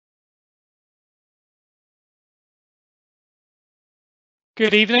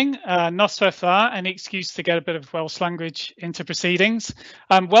Good evening. Noswaith dda, any excuse to get a bit of Welsh language into proceedings.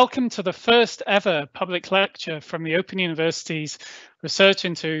 Welcome to the first ever public lecture from the Open University's Research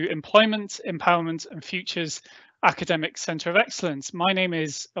into Employment, Empowerment and Futures Academic Centre of Excellence. My name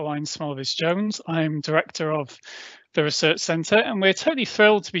is Owain Smolović Jones. I'm Director of the Research Centre, and we're totally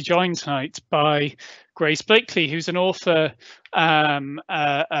thrilled to be joined tonight by Grace Blakeley, who's an author,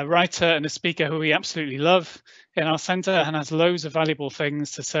 a writer and a speaker who we absolutely love in our centre and has loads of valuable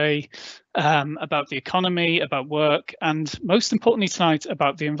things to say about the economy, about work, and most importantly tonight,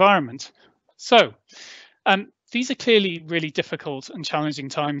 about the environment. So these are clearly really difficult and challenging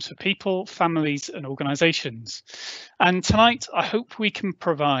times for people, families and organisations. And tonight, I hope we can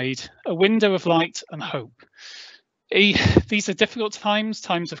provide a window of light and hope. These are difficult times,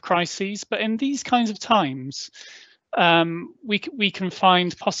 times of crises, but in these kinds of times, we can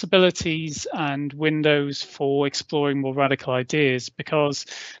find possibilities and windows for exploring more radical ideas, because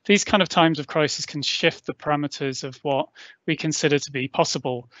these kind of times of crisis can shift the parameters of what we consider to be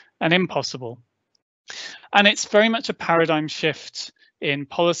possible and impossible. And it's very much a paradigm shift in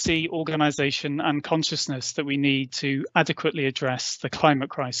policy, organisation and consciousness that we need to adequately address the climate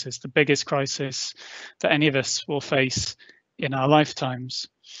crisis, the biggest crisis that any of us will face in our lifetimes.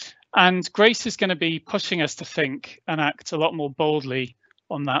 And Grace is going to be pushing us to think and act a lot more boldly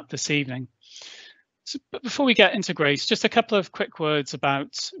on that this evening. But before we get into Grace, just a couple of quick words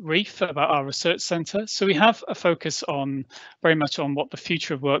about REEF, about our research centre. So we have a focus on very much on what the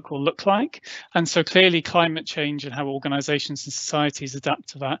future of work will look like. And so clearly climate change and how organisations and societies adapt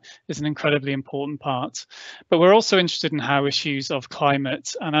to that is an incredibly important part. But we're also interested in how issues of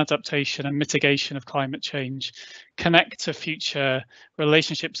climate and adaptation and mitigation of climate change connect to future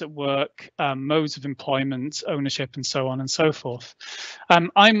relationships at work, modes of employment, ownership, and so on and so forth. I'm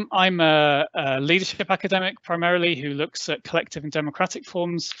a leadership academic primarily who looks at collective and democratic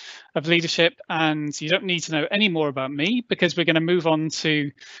forms of leadership, and you don't need to know any more about me because we're going to move on to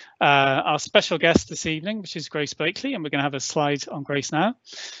our special guest this evening, which is Grace Blakeley, and we're going to have a slide on Grace now.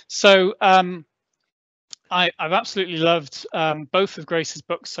 So I've absolutely loved both of Grace's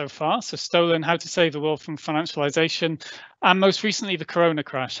books so far. So Stolen, How to Save the World from Financialization, and most recently The Corona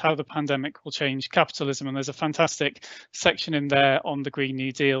Crash, How the Pandemic Will Change Capitalism. And there's a fantastic section in there on the Green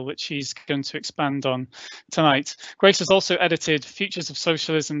New Deal, which she's going to expand on tonight. Grace has also edited Futures of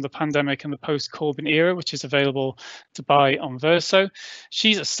Socialism, the Pandemic and the Post-Corbyn Era, which is available to buy on Verso.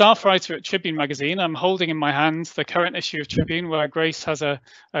 She's a staff writer at Tribune magazine. I'm holding in my hand the current issue of Tribune, where Grace has a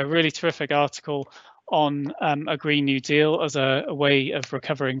really terrific article on a Green New Deal as a way of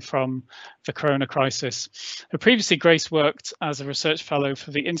recovering from the corona crisis. Previously, Grace worked as a research fellow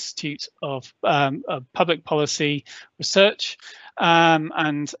for the Institute of Public Policy Research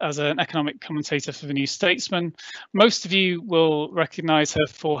and as an economic commentator for the New Statesman. Most of you will recognise her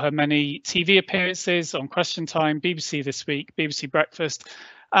for her many TV appearances on Question Time, BBC This Week, BBC Breakfast,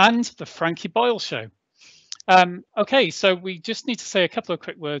 and The Frankie Boyle Show. Okay, so we just need to say a couple of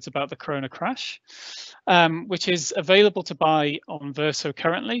quick words about the Corona Crash, which is available to buy on Verso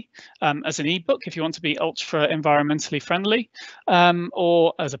currently as an ebook if you want to be ultra environmentally friendly,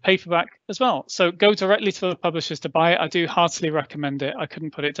 or as a paperback as well. So go directly to the publishers to buy it. I do heartily recommend it. I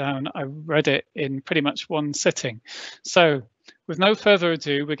couldn't put it down. I read it in pretty much one sitting. So with no further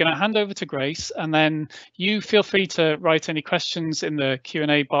ado, we're going to hand over to Grace, and then you feel free to write any questions in the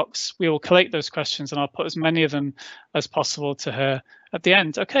Q&A box. We will collate those questions and I'll put as many of them as possible to her at the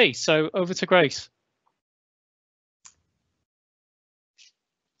end. Okay, so over to Grace.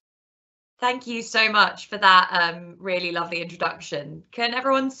 Thank you so much for that really lovely introduction. Can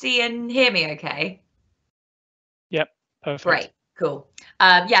everyone see and hear me okay? Yep, perfect. Great. Cool.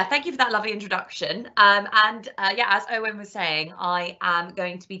 Yeah, thank you for that lovely introduction. Yeah, as Owen was saying, I am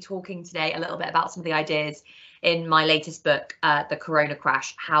going to be talking today a little bit about some of the ideas in my latest book, The Corona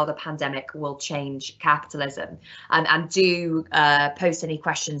Crash, How the Pandemic Will Change Capitalism. And do post any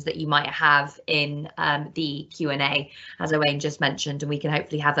questions that you might have in the Q&A, as Owain just mentioned, and we can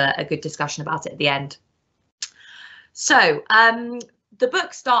hopefully have a good discussion about it at the end. So, the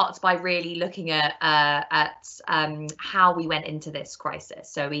book starts by really looking at how we went into this crisis.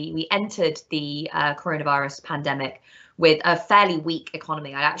 So we entered the coronavirus pandemic with a fairly weak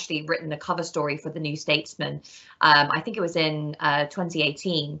economy. I'd actually written a cover story for the New Statesman. I think it was in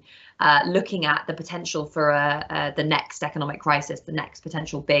 2018, looking at the potential for the next economic crisis, the next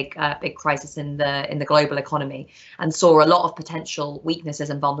potential big crisis in the global economy, and saw a lot of potential weaknesses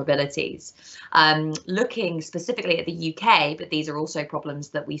and vulnerabilities. Looking specifically at the UK, but these are also problems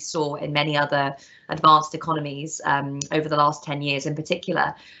that we saw in many other advanced economies over the last 10 years in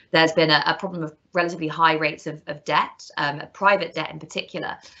particular. There's been a problem of relatively high rates of debt, private debt in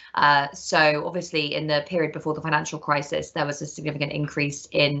particular. So obviously in the period before the financial crisis, there was a significant increase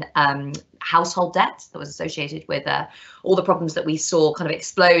in household debt that was associated with all the problems that we saw kind of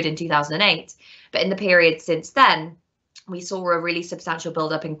explode in 2008. But in the period since then, we saw a really substantial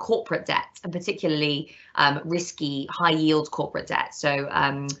buildup in corporate debt, and particularly risky, high-yield corporate debt. So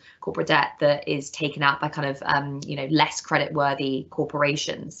corporate debt that is taken out by kind of less credit-worthy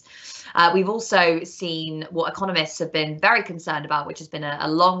corporations. We've also seen what economists have been very concerned about, which has been a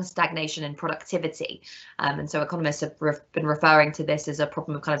long stagnation in productivity. And so economists have been referring to this as a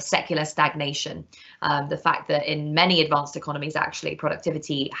problem of kind of secular stagnation. The fact that in many advanced economies, actually,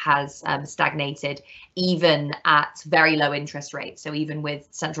 productivity has stagnated even at very low interest rates. So even with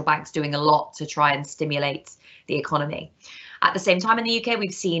central banks doing a lot to try and stimulate the economy. At the same time in the UK,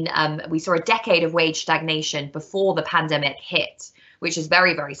 we saw a decade of wage stagnation before the pandemic hit, which is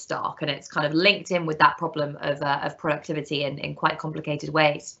very, very stark, and it's kind of linked in with that problem of productivity in quite complicated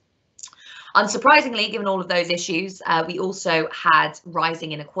ways. Unsurprisingly, given all of those issues, we also had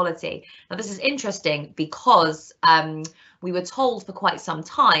rising inequality. Now, this is interesting because we were told for quite some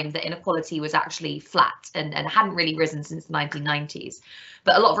time that inequality was actually flat and hadn't really risen since the 1990s.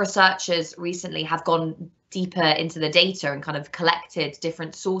 But a lot of researchers recently have gone deeper into the data and kind of collected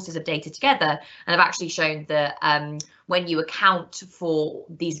different sources of data together, and have actually shown that when you account for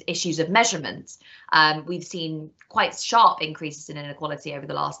these issues of measurement, we've seen quite sharp increases in inequality over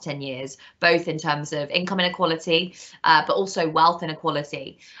the last 10 years, both in terms of income inequality, but also wealth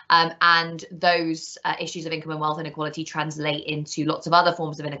inequality. And those issues of income and wealth inequality translate into lots of other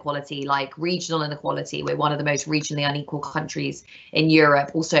forms of inequality, like regional inequality. We're one of the most regionally unequal countries in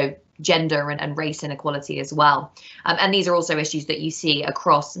Europe, also gender and race inequality as well. And these are also issues that you see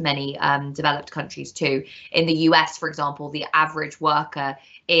across many developed countries too. In the US, for example, the average worker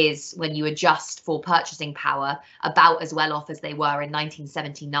is, when you adjust for purchasing power, about as well off as they were in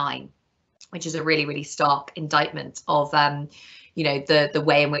 1979, which is a really, really stark indictment of the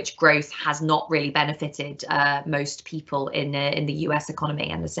way in which growth has not really benefited most people in the US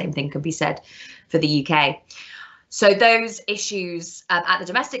economy. And the same thing can be said for the UK. So those issues at the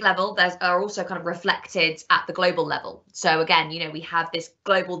domestic level are also kind of reflected at the global level. So again, we have this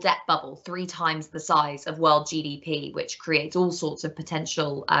global debt bubble 3 times the size of world GDP, which creates all sorts of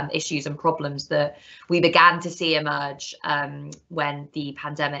potential issues and problems that we began to see emerge when the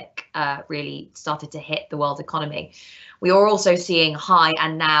pandemic really started to hit the world economy. We are also seeing high,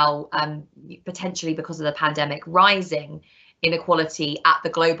 and now potentially because of the pandemic, rising inequality at the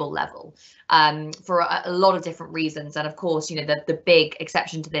global level for a lot of different reasons. And of course, the big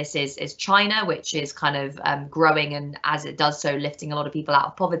exception to this is China, which is kind of growing, and as it does so, lifting a lot of people out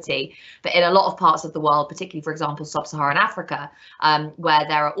of poverty. But in a lot of parts of the world, particularly, for example, sub-Saharan Africa, where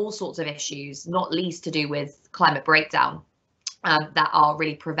there are all sorts of issues, not least to do with climate breakdown, that are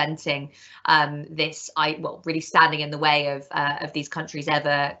really preventing really standing in the way of these countries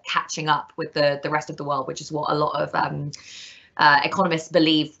ever catching up with the rest of the world, which is what a lot of economists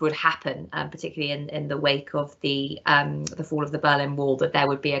believed would happen, particularly in the wake of the fall of the Berlin Wall, that there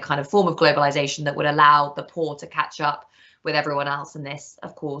would be a kind of form of globalization that would allow the poor to catch up with everyone else. And this,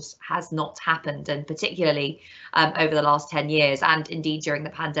 of course, has not happened, and particularly over the last 10 years, and indeed during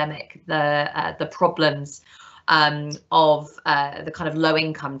the pandemic, the problems of the kind of low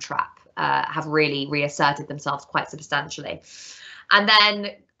income trap have really reasserted themselves quite substantially. And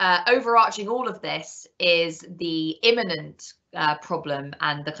then overarching all of this is the imminent problem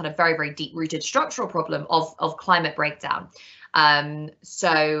and the kind of very, very deep rooted structural problem of climate breakdown.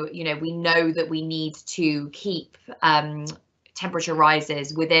 So, we know that we need to keep temperature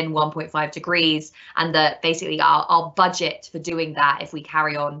rises within 1.5 degrees, and that basically our budget for doing that, if we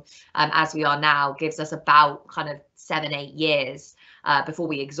carry on as we are now, gives us about kind of 7-8 years before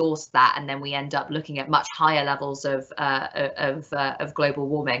we exhaust that, and then we end up looking at much higher levels of global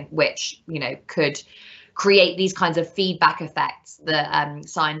warming, which could create these kinds of feedback effects that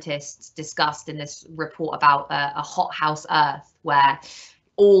scientists discussed in this report about a hothouse Earth, where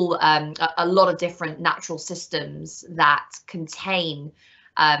a lot of different natural systems that contain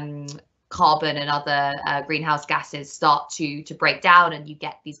carbon and other greenhouse gases start to break down, and you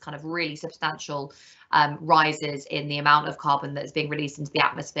get these kind of really substantial rises in the amount of carbon that is being released into the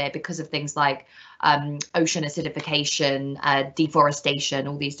atmosphere because of things like ocean acidification, deforestation,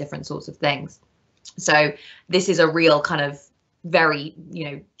 all these different sorts of things. So this is a real kind of very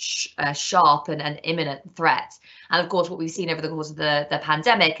sharp and imminent threat. And of course, what we've seen over the course of the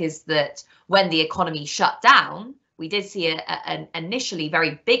pandemic is that when the economy shut down, we did see an initially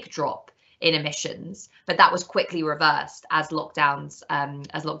very big drop in emissions, but that was quickly reversed as lockdowns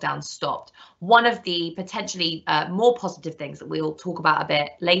stopped. One of the potentially more positive things that we'll talk about a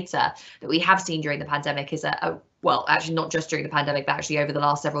bit later that we have seen during the pandemic is well, actually not just during the pandemic, but actually over the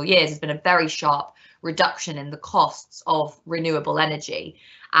last several years, has been a very sharp reduction in the costs of renewable energy.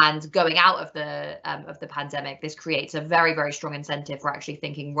 And going out of the pandemic, this creates a very, very strong incentive for actually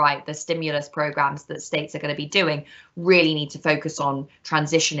thinking, right, the stimulus programs that states are going to be doing really need to focus on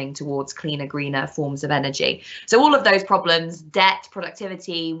transitioning towards cleaner, greener forms of energy. So all of those problems, debt,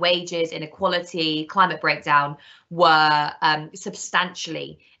 productivity, wages, inequality, climate breakdown, were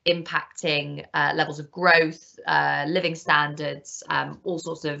substantially impacting levels of growth, living standards, all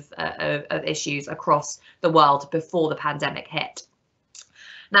sorts of issues across the world before the pandemic hit.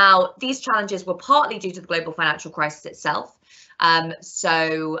 Now, these challenges were partly due to the global financial crisis itself.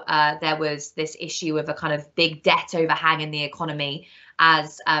 So there was this issue of a kind of big debt overhang in the economy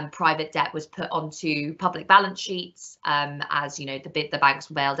as private debt was put onto public balance sheets, as the banks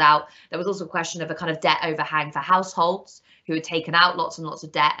were bailed out. There was also a question of a kind of debt overhang for households who had taken out lots and lots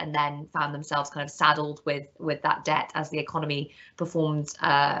of debt and then found themselves kind of saddled with that debt as the economy performed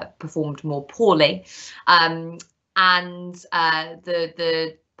more poorly. And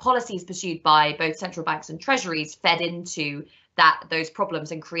the policies pursued by both central banks and treasuries fed into those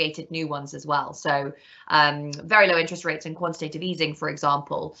problems and created new ones as well. So very low interest rates and quantitative easing, for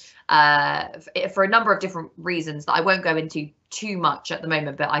example, for a number of different reasons that I won't go into too much at the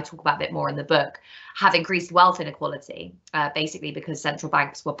moment, but I talk about a bit more in the book, have increased wealth inequality, basically because central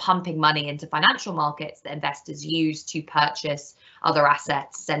banks were pumping money into financial markets that investors used to purchase other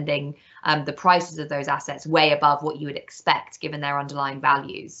assets, sending the prices of those assets way above what you would expect given their underlying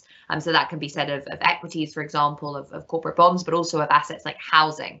values. So that can be said of equities, for example, of corporate bonds, but also of assets like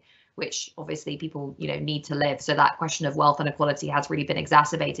housing, which obviously people need to live. So that question of wealth inequality has really been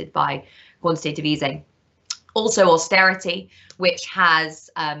exacerbated by quantitative easing. Also austerity, which has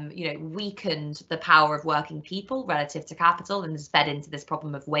weakened the power of working people relative to capital and has fed into this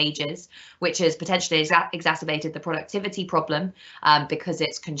problem of wages, which has potentially exacerbated the productivity problem because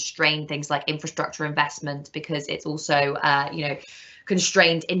it's constrained things like infrastructure investment, because it's also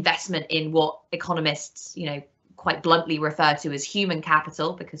constrained investment in what economists quite bluntly refer to as human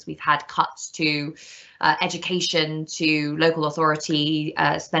capital, because we've had cuts to education, to local authority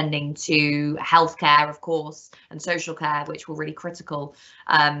spending, to healthcare, of course, and social care, which were really critical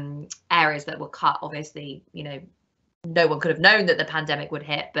areas that were cut. Obviously, no one could have known that the pandemic would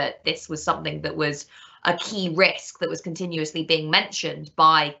hit, but this was something that was a key risk that was continuously being mentioned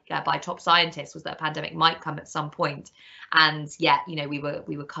by top scientists, was that a pandemic might come at some point. And yet, we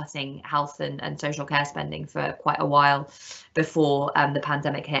were cutting health and social care spending for quite a while before the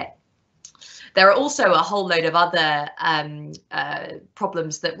pandemic hit. There are also a whole load of other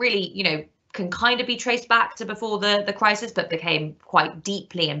problems that really, can kind of be traced back to before the crisis, but became quite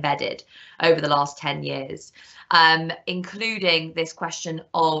deeply embedded over the last 10 years, including this question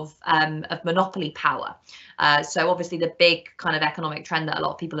of monopoly power. So obviously the big kind of economic trend that a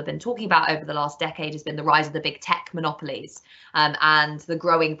lot of people have been talking about over the last decade has been the rise of the big tech monopolies and the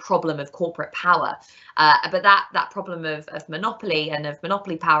growing problem of corporate power. But that problem of monopoly and of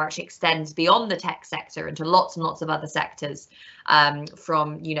monopoly power actually extends beyond the tech sector into lots and lots of other sectors,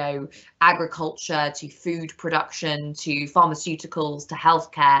 from agriculture to food production to pharmaceuticals to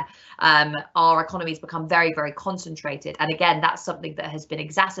healthcare. Our economies become very, very concentrated. And again, that's something that has been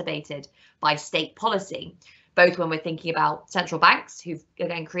exacerbated by state policy, both when we're thinking about central banks, who've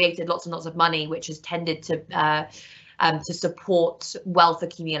again created lots and lots of money, which has tended to support wealth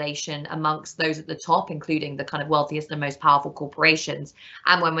accumulation amongst those at the top, including the kind of wealthiest and most powerful corporations.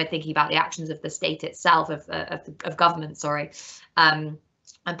 And when we're thinking about the actions of the state itself, of government,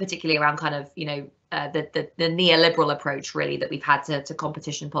 and particularly around kind of, the neoliberal approach really that we've had to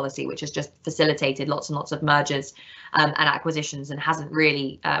competition policy, which has just facilitated lots and lots of mergers and acquisitions, and hasn't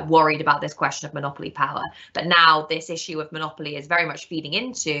really worried about this question of monopoly power. But now this issue of monopoly is very much feeding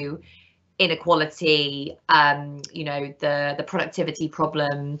into inequality, the productivity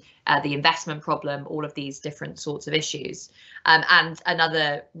problem, the investment problem, all of these different sorts of issues. And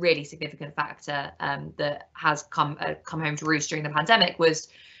another really significant factor that has come home to roost during the pandemic was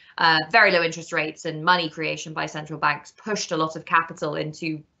very low interest rates and money creation by central banks pushed a lot of capital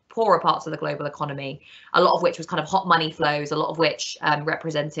into poorer parts of the global economy, a lot of which was kind of hot money flows, a lot of which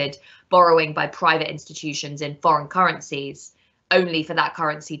represented borrowing by private institutions in foreign currencies, only for that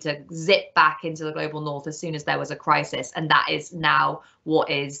currency to zip back into the global north as soon as there was a crisis. And that is now what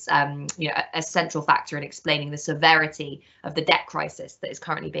is a central factor in explaining the severity of the debt crisis that is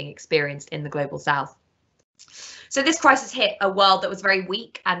currently being experienced in the global south. So this crisis hit a world that was very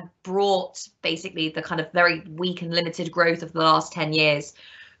weak and brought basically the kind of very weak and limited growth of the last 10 years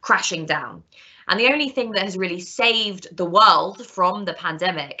crashing down. And the only thing that has really saved the world from the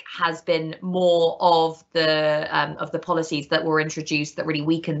pandemic has been more of the policies that were introduced that really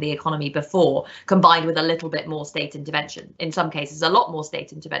weakened the economy before, combined with a little bit more state intervention. In some cases, a lot more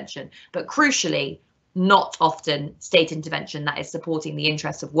state intervention, but crucially, not often state intervention that is supporting the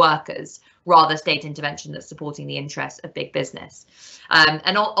interests of workers, rather state intervention that's supporting the interests of big business.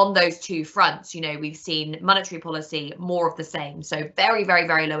 And on those two fronts, you know, we've seen monetary policy more of the same. So very, very,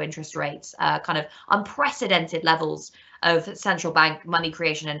 very low interest rates, kind of unprecedented levels of central bank money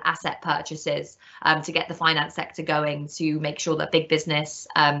creation and asset purchases to get the finance sector going, to make sure that big business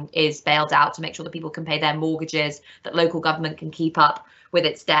is bailed out, to make sure that people can pay their mortgages, that local government can keep up with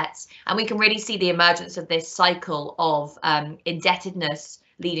its debts. And we can really see the emergence of this cycle of indebtedness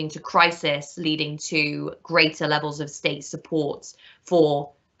leading to crisis, leading to greater levels of state support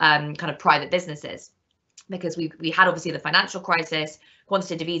for kind of private businesses. Because we had obviously the financial crisis,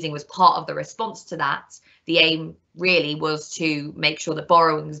 quantitative easing was part of the response to that. The aim really was to make sure that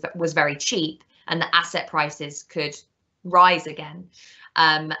borrowing was very cheap and that asset prices could rise again.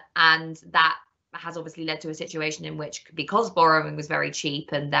 And that has obviously led to a situation in which, because borrowing was very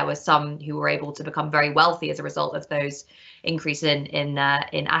cheap and there were some who were able to become very wealthy as a result of those increase in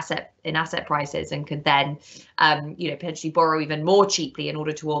asset prices, and could then potentially borrow even more cheaply in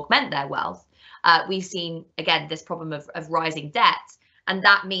order to augment their wealth. We've seen again this problem of rising debt, and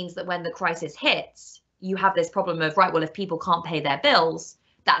that means that when the crisis hits, you have this problem of, right, well, if people can't pay their bills,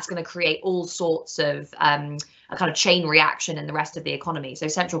 that's going to create all sorts of a kind of chain reaction in the rest of the economy. So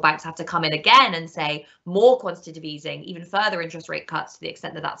central banks have to come in again and say more quantitative easing, even further interest rate cuts to the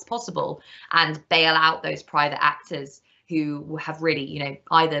extent that that's possible, and bail out those private actors who have really, you know,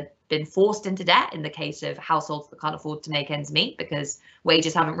 either been forced into debt in the case of households that can't afford to make ends meet because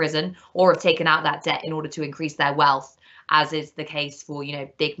wages haven't risen, or have taken out that debt in order to increase their wealth, as is the case for, you know,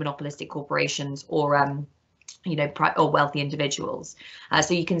 big monopolistic corporations or or wealthy individuals.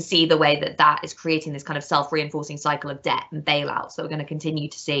 So you can see the way that that is creating this kind of self-reinforcing cycle of debt and bailouts that we're going to continue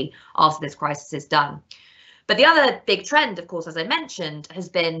to see after this crisis is done. But the other big trend, of course, as I mentioned, has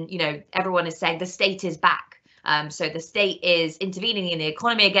been, you know, everyone is saying the state is back. So the state is intervening in the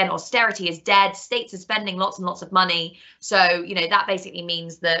economy again. Austerity is dead. States are spending lots and lots of money. So, you know, that basically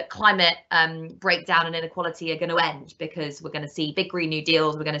means that climate breakdown and inequality are going to end, because we're going to see big Green New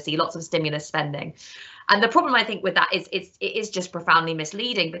Deals. We're going to see lots of stimulus spending. And the problem, I think, with that is it is just profoundly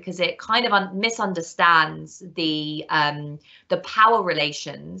misleading, because it kind of misunderstands the power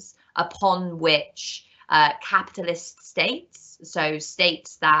relations upon which capitalist states, so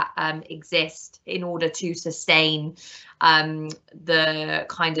states that exist in order to sustain the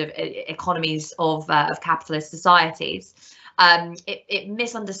kind of economies of capitalist societies. It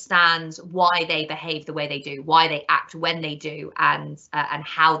misunderstands why they behave the way they do, why they act when they do, and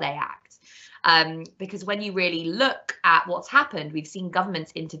how they act. Because when you really look at what's happened, we've seen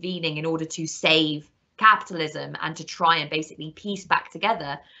governments intervening in order to save capitalism and to try and basically piece back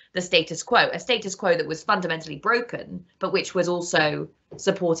together the status quo, a status quo that was fundamentally broken, but which was also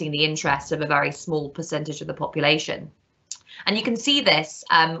supporting the interests of a very small percentage of the population. And you can see this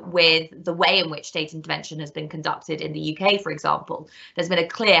with the way in which state intervention has been conducted in the UK, for example. There's been a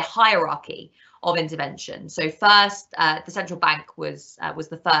clear hierarchy of intervention. So first, the central bank was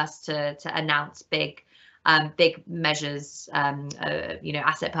the first to announce big measures,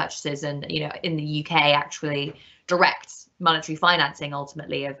 asset purchases, and, you know, in the UK actually direct monetary financing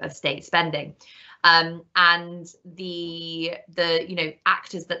ultimately of state spending. And the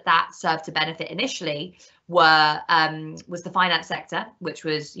actors that served to benefit initially was the finance sector, which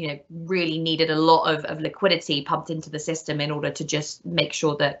was, you know, really needed a lot of liquidity pumped into the system in order to just make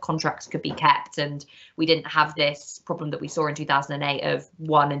sure that contracts could be kept, and we didn't have this problem that we saw in 2008 of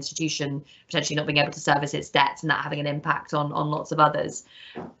one institution potentially not being able to service its debts and that having an impact on lots of others.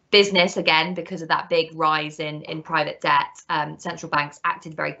 Business, again, because of that big rise in private debt, central banks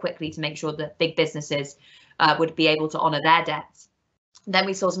acted very quickly to make sure that big businesses would be able to honour their debts. Then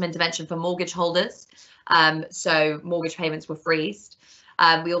we saw some intervention for mortgage holders. So mortgage payments were freezed.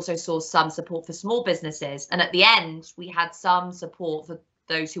 We also saw some support for small businesses. And at the end, we had some support for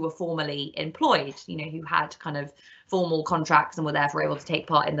those who were formally employed, you know, who had kind of formal contracts and were therefore able to take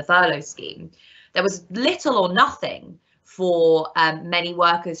part in the furlough scheme. There was little or nothing for many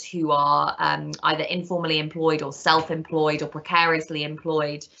workers who are either informally employed or self-employed or precariously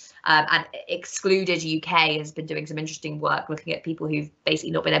employed. And Excluded UK has been doing some interesting work looking at people who've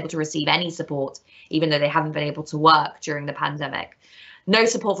basically not been able to receive any support, even though they haven't been able to work during the pandemic. No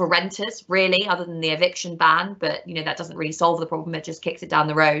support for renters, really, other than the eviction ban, but that doesn't really solve the problem, it just kicks it down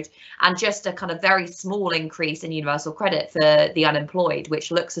the road. And just a kind of very small increase in universal credit for the unemployed,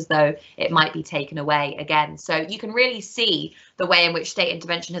 which looks as though it might be taken away again. So you can really see the way in which state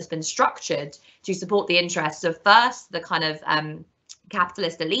intervention has been structured to support the interests of, first, the kind of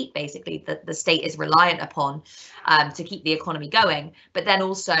capitalist elite, basically, that the state is reliant upon to keep the economy going, but then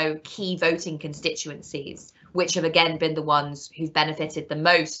also key voting constituencies, which have again been the ones who've benefited the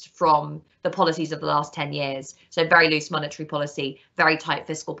most from the policies of the last 10 years. So very loose monetary policy, very tight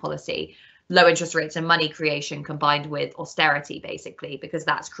fiscal policy, low interest rates and money creation combined with austerity, basically, because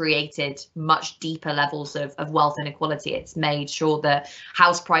that's created much deeper levels of wealth inequality. It's made sure that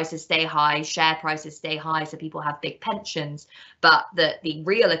house prices stay high, share prices stay high, so people have big pensions, but that the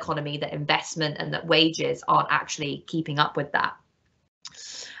real economy, that investment and that wages aren't actually keeping up with that.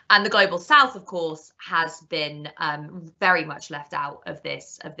 And the global south, of course, has been very much left out of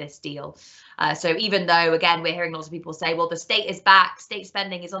this deal. So even though, again, we're hearing lots of people say, well, the state is back, state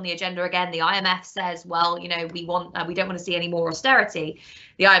spending is on the agenda again. The IMF says, well, we don't want to see any more austerity.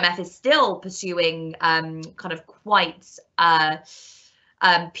 The IMF is still pursuing kind of quite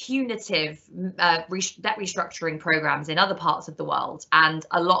punitive debt restructuring programs in other parts of the world, and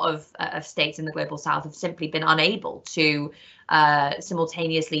a lot of states in the global south have simply been unable to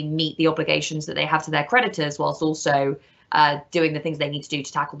simultaneously meet the obligations that they have to their creditors, whilst also doing the things they need to do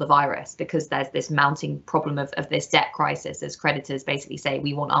to tackle the virus, because there's this mounting problem of this debt crisis as creditors basically say,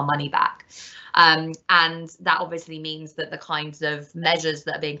 we want our money back. And that obviously means that the kinds of measures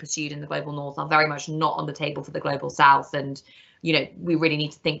that are being pursued in the global north are very much not on the table for the global south. And we really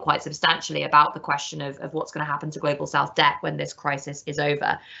need to think quite substantially about the question of what's going to happen to global south debt when this crisis is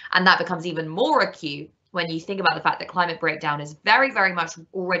over. And that becomes even more acute when you think about the fact that climate breakdown is very, very much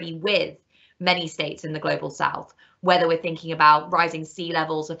already with many states in the global south, whether we're thinking about rising sea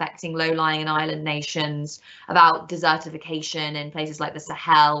levels affecting low-lying and island nations, about desertification in places like the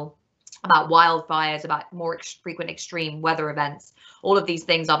Sahel, about wildfires, about more frequent extreme weather events. All of these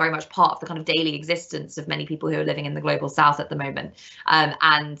things are very much part of the kind of daily existence of many people who are living in the global south at the moment.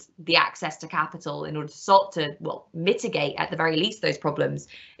 And the access to capital in order to mitigate at the very least those problems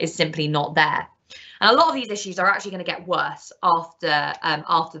is simply not there. And a lot of these issues are actually going to get worse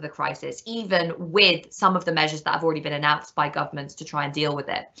after the crisis, even with some of the measures that have already been announced by governments to try and deal with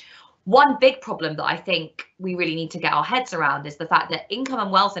it. One big problem that I think we really need to get our heads around is the fact that income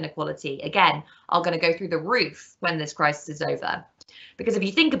and wealth inequality, again, are going to go through the roof when this crisis is over. Because if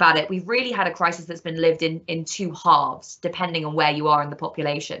you think about it, we've really had a crisis that's been lived in two halves, depending on where you are in the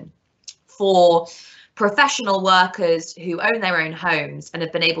population. For professional workers who own their own homes and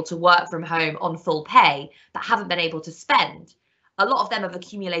have been able to work from home on full pay, but haven't been able to spend, a lot of them have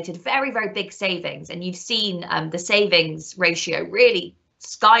accumulated very, very big savings. And you've seen the savings ratio really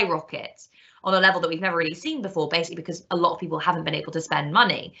skyrocket on a level that we've never really seen before, basically because a lot of people haven't been able to spend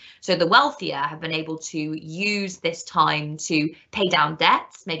money. So the wealthier have been able to use this time to pay down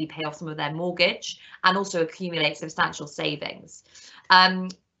debts, maybe pay off some of their mortgage, and also accumulate substantial savings.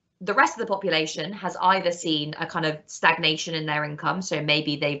 The rest of the population has either seen a kind of stagnation in their income, so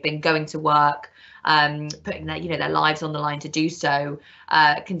maybe they've been going to work, putting their lives on the line to do so,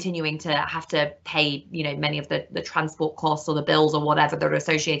 continuing to have to pay many of the transport costs or the bills or whatever that are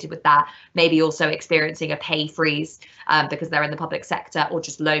associated with that, maybe also experiencing a pay freeze because they're in the public sector, or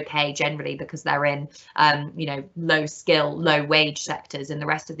just low pay generally because they're in low skill, low wage sectors in the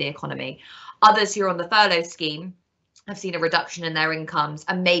rest of the economy. Others who are on the furlough scheme have seen a reduction in their incomes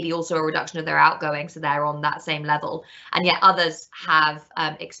and maybe also a reduction of their outgoing, so they're on that same level. And yet others have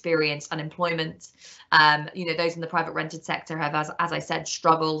experienced unemployment. Those in the private rented sector have, as I said,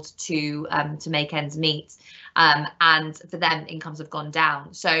 struggled to make ends meet, and for them incomes have gone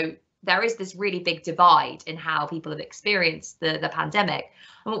down. So there is this really big divide in how people have experienced the pandemic.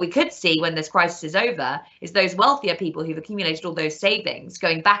 And what we could see when this crisis is over is those wealthier people who've accumulated all those savings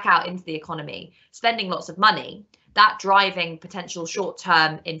going back out into the economy, spending lots of money, that driving potential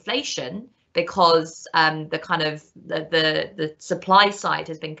short-term inflation because the supply side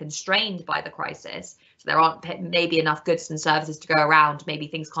has been constrained by the crisis. So there aren't maybe enough goods and services to go around. Maybe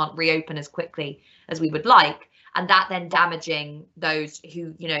things can't reopen as quickly as we would like. And that then damaging those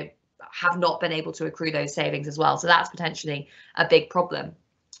who, have not been able to accrue those savings as well. So that's potentially a big problem.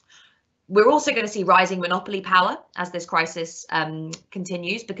 We're also going to see rising monopoly power as this crisis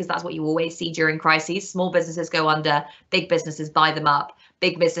continues, because that's what you always see during crises. Small businesses go under, big businesses buy them up.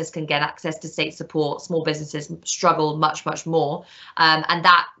 Big business can get access to state support. Small businesses struggle much, much more. And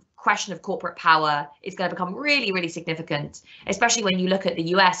that question of corporate power is going to become really, really significant, especially when you look at the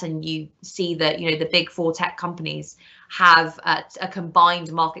US and you see that, you know, the big 4 tech companies have a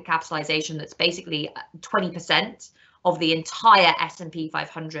combined market capitalization that's basically 20% of the entire S&P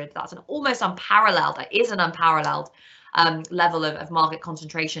 500. That's an almost unparalleled, that is an unparalleled level of market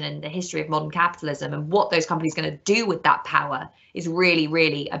concentration in the history of modern capitalism. And what those companies are going to do with that power is really,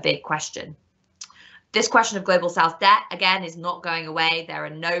 really a big question. This question of global South debt, again, is not going away. There are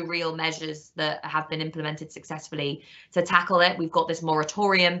no real measures that have been implemented successfully to tackle it. We've got this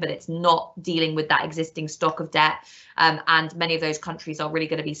moratorium, but it's not dealing with that existing stock of debt. And many of those countries are really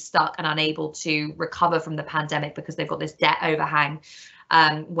going to be stuck and unable to recover from the pandemic because they've got this debt overhang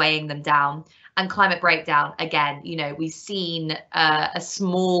weighing them down. And climate breakdown, again, you know, we've seen a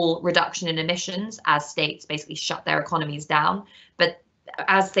small reduction in emissions as states basically shut their economies down. But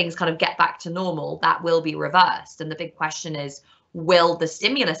as things kind of get back to normal, that will be reversed. And the big question is, will the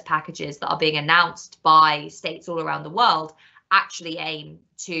stimulus packages that are being announced by states all around the world actually aim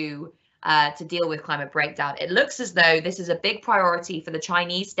to deal with climate breakdown? It looks as though this is a big priority for the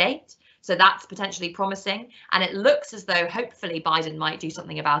Chinese state. So that's potentially promising. And it looks as though hopefully Biden might do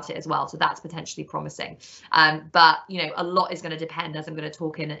something about it as well. So that's potentially promising. But, you know, a lot is going to depend, as I'm going to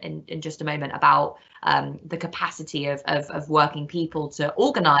talk in just a moment, about the capacity of working people to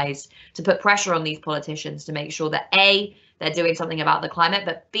organize, to put pressure on these politicians to make sure that A, they're doing something about the climate,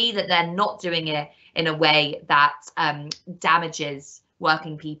 but B, that they're not doing it in a way that damages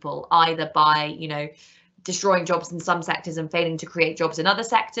working people, either by, you know, destroying jobs in some sectors and failing to create jobs in other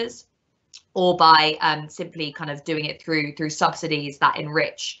sectors, or by simply kind of doing it through subsidies that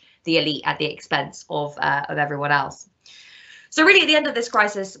enrich the elite at the expense of everyone else. So really, at the end of this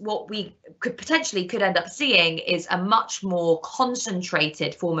crisis, what we could end up seeing is a much more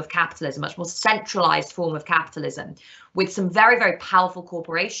concentrated form of capitalism, much more centralized form of capitalism, with some very, very powerful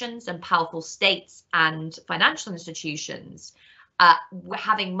corporations and powerful states and financial institutions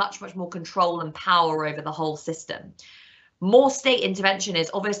having much, much more control and power over the whole system. More state intervention is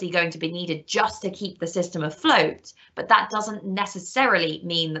obviously going to be needed just to keep the system afloat, but that doesn't necessarily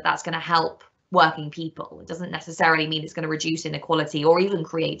mean that that's going to help working people. It doesn't necessarily mean it's going to reduce inequality or even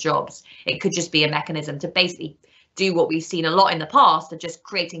create jobs. It could just be a mechanism to basically do what we've seen a lot in the past of just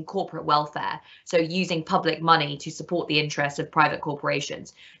creating corporate welfare. So using public money to support the interests of private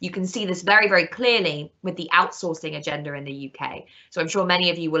corporations. You can see this very, very clearly with the outsourcing agenda in the UK. So I'm sure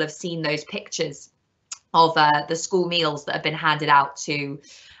many of you will have seen those pictures of the school meals that have been handed out to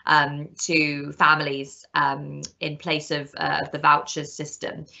families in place of the vouchers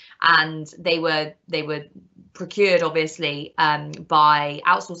system, and they were procured obviously by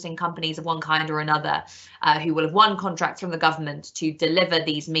outsourcing companies of one kind or another who will have won contracts from the government to deliver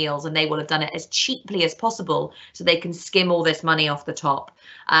these meals, and they will have done it as cheaply as possible so they can skim all this money off the top.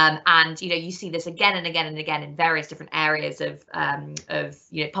 And you know, you see this again and again and again in various different areas of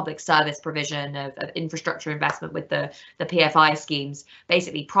you know, public service provision, of infrastructure investment with the PFI schemes,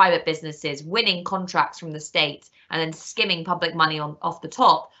 basically private businesses winning contracts from the state and then skimming public money off the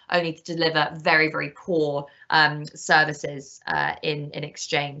top, only to deliver very, very poor services in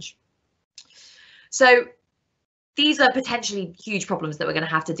exchange. So these are potentially huge problems that we're going to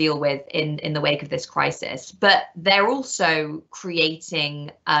have to deal with in the wake of this crisis, but they're also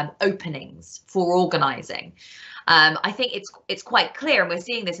creating openings for organising. I think it's quite clear, and we're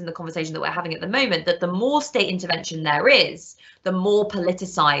seeing this in the conversation that we're having at the moment, that the more state intervention there is, the more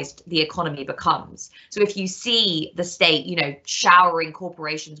politicized the economy becomes. So if you see the state, you know, showering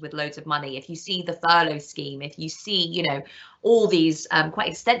corporations with loads of money, if you see the furlough scheme, if you see, you know, all these quite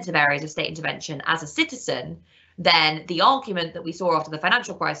extensive areas of state intervention as a citizen, then the argument that we saw after the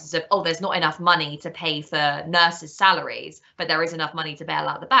financial crisis of, oh, there's not enough money to pay for nurses' salaries, but there is enough money to bail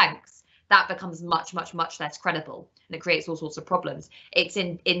out the banks, that becomes much, much, much less credible, and it creates all sorts of problems. It's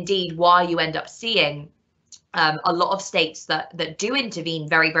indeed why you end up seeing a lot of states that do intervene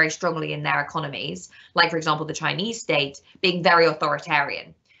very, very strongly in their economies, like, for example, the Chinese state, being very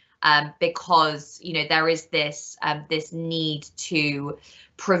authoritarian, because, you know, there is this need to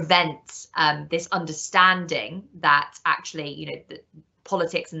prevent this understanding that actually, you know, the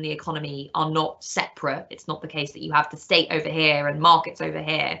politics and the economy are not separate. It's not the case that you have the state over here and markets over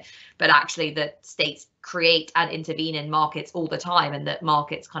here, but actually that states create and intervene in markets all the time, and that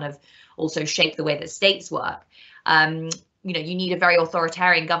markets kind of also shape the way that states work. You know, you need a very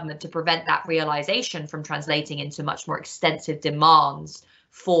authoritarian government to prevent that realization from translating into much more extensive demands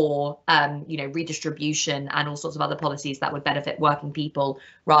for, you know, redistribution and all sorts of other policies that would benefit working people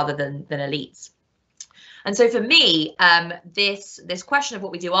rather than elites. And so for me, this question of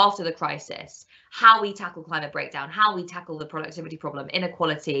what we do after the crisis how we tackle climate breakdown, how we tackle the productivity problem,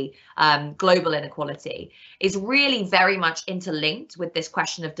 inequality, global inequality, is really very much interlinked with this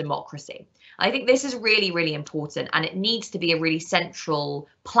question of democracy. I think this is really, really important, and it needs to be a really central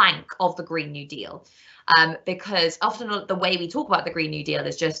plank of the Green New Deal. Because often the way we talk about the Green New Deal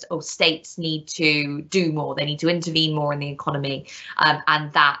is just, oh, states need to do more, they need to intervene more in the economy,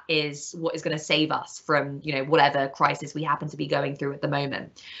 and that is what is going to save us from, you know, whatever crisis we happen to be going through at the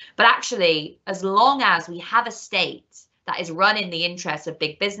moment. But actually, as long as we have a state that is run in the interests of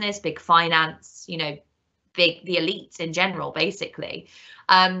big business, big finance, you know, the elites in general, basically,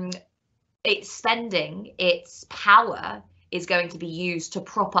 its spending, its power is going to be used to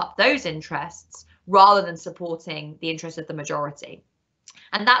prop up those interests rather than supporting the interests of the majority.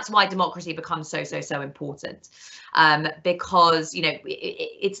 And that's why democracy becomes so important, because, you know,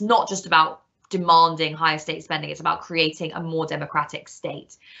 it's not just about demanding higher state spending, it's about creating a more democratic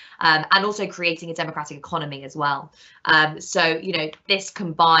state, and also creating a democratic economy as well. So, you know, this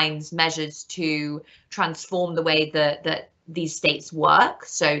combines measures to transform the way that these states work,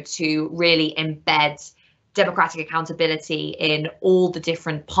 so to really embed democratic accountability in all the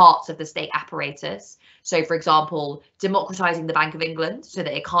different parts of the state apparatus. So, for example, democratizing the Bank of England so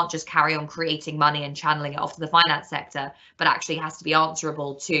that it can't just carry on creating money and channeling it off to the finance sector, but actually has to be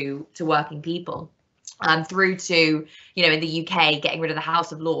answerable to working people. Through to, you know, in the UK, getting rid of the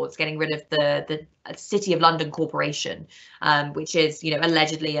House of Lords, getting rid of the City of London Corporation, which is, you know,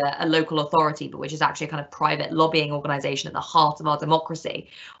 allegedly a local authority, but which is actually a kind of private lobbying organisation at the heart of our democracy.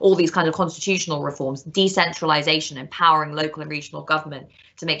 All these kind of constitutional reforms, decentralisation, empowering local and regional government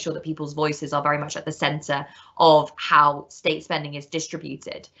to make sure that people's voices are very much at the centre of how state spending is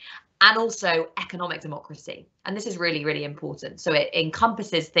distributed. And also economic democracy. And this is really, really important. So it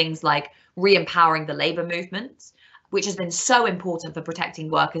encompasses things like re-empowering the labour movement, which has been so important for protecting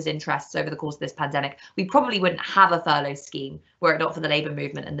workers' interests over the course of this pandemic. We probably wouldn't have a furlough scheme were it not for the labour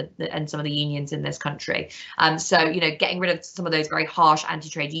movement and some of the unions in this country. So, you know, getting rid of some of those very harsh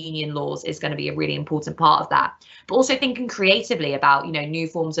anti-trade union laws is going to be a really important part of that. But also thinking creatively about, you know, new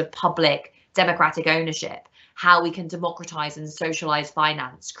forms of public democratic ownership, how we can democratize and socialize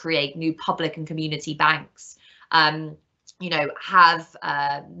finance, create new public and community banks, you know, have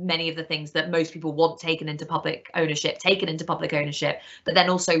many of the things that most people want taken into public ownership, but then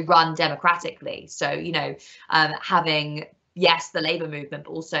also run democratically. So, you know, having, yes, the labour movement,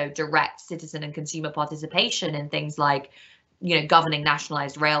 but also direct citizen and consumer participation in things like, you know, governing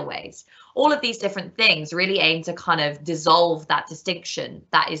nationalised railways. All of these different things really aim to kind of dissolve that distinction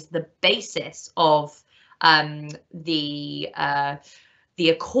that is the basis of the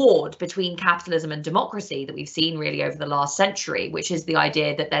accord between capitalism and democracy that we've seen really over the last century, which is the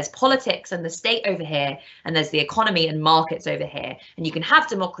idea that there's politics and the state over here, and there's the economy and markets over here. And you can have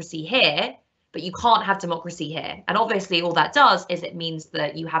democracy here, but you can't have democracy here. And obviously all that does is it means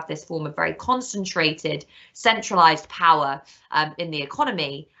that you have this form of very concentrated, centralized power in the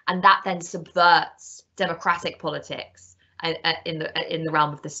economy, and that then subverts democratic politics in the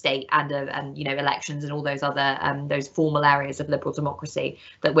realm of the state and you know, elections and all those other those formal areas of liberal democracy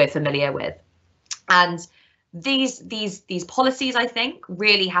that we're familiar with. And these policies, I think,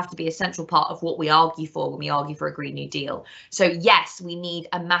 really have to be a central part of what we argue for when we argue for a Green New Deal. So yes, we need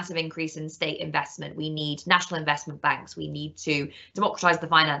a massive increase in state investment. We need national investment banks. We need to democratize the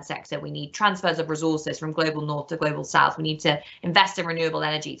finance sector. We need transfers of resources from global north to global south. We need to invest in renewable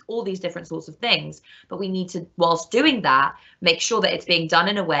energies, all these different sorts of things. But we need to, whilst doing that, make sure that it's being done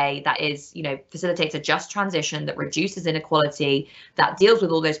in a way that is, you know, facilitates a just transition, that reduces inequality, that deals with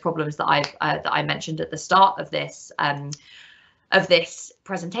all those problems that I mentioned at the start of this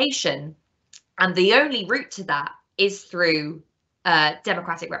presentation. And the only route to that is through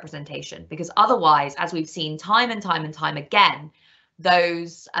democratic representation, because otherwise, as we've seen time and time again,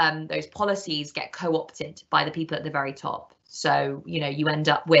 those policies get co-opted by the people at the very top. So, you know, you end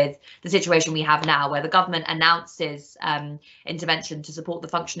up with the situation we have now, where the government announces intervention to support the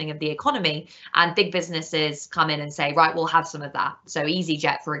functioning of the economy, and big businesses come in and say, right, we'll have some of that. So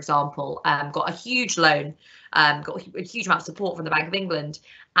EasyJet, for example, got a huge loan, got a huge amount of support from the Bank of England,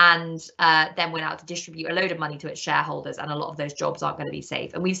 and then went out to distribute a load of money to its shareholders, and a lot of those jobs aren't going to be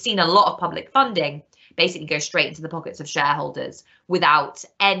safe. And we've seen a lot of public funding basically go straight into the pockets of shareholders without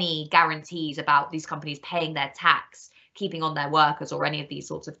any guarantees about these companies paying their tax, keeping on their workers, or any of these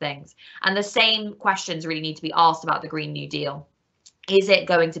sorts of things. And the same questions really need to be asked about the Green New Deal. Is it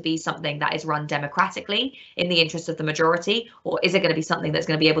going to be something that is run democratically in the interest of the majority, or is it going to be something that's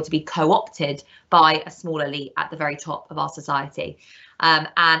going to be able to be co-opted by a small elite at the very top of our society? And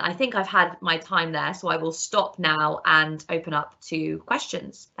I think I've had my time there, so I will stop now and open up to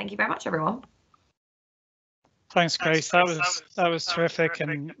questions. Thank you very much, everyone. Thanks, Grace. That was terrific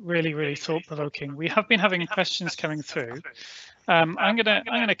and really thought-provoking. We have been having questions coming through. I'm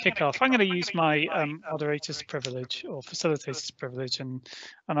gonna kick off. I'm gonna use my moderator's privilege or facilitator's privilege and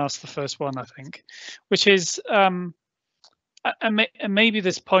ask the first one, I think, which is and maybe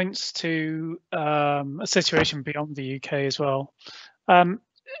this points to a situation beyond the UK as well.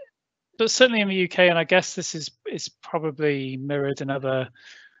 But certainly in the UK, and I guess this is probably mirrored in other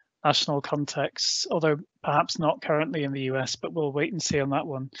national contexts, although perhaps not currently in the US, but we'll wait and see on that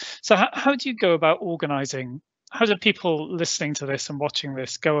one. So how do you go about organising? How do people listening to this and watching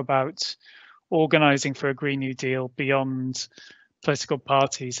this go about organising for a Green New Deal beyond political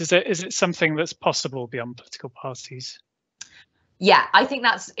parties? Is it something that's possible beyond political parties? Yeah, I think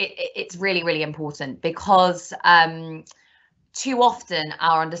it's really important, because too often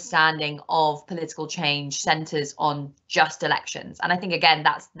our understanding of political change centres on just elections. And I think, again,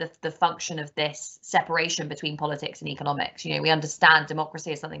 that's the function of this separation between politics and economics. You know, we understand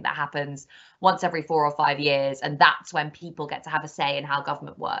democracy is something that happens once every 4 or 5 years, and that's when people get to have a say in how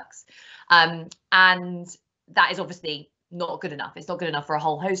government works. And that is obviously not good enough. It's not good enough for a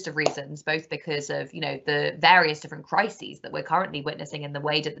whole host of reasons, both because of, you know, the various different crises that we're currently witnessing in the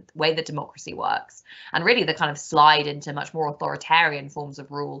way that democracy works, and really the kind of slide into much more authoritarian forms of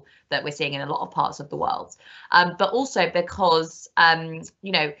rule that we're seeing in a lot of parts of the world. But also because,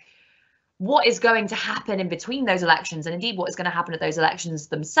 you know, what is going to happen in between those elections, and indeed what is going to happen at those elections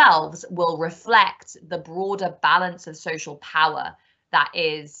themselves, will reflect the broader balance of social power that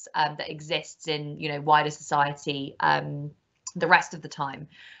exists in, you know, wider society the rest of the time.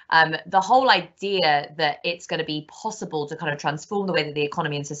 The whole idea that it's going to be possible to kind of transform the way that the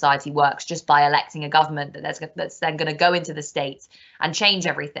economy and society works just by electing a government that's then going to go into the state and change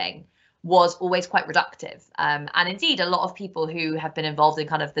everything was always quite reductive. And indeed, a lot of people who have been involved in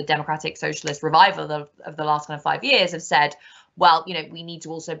kind of the democratic socialist revival of the last kind of 5 years have said, well, you know, we need to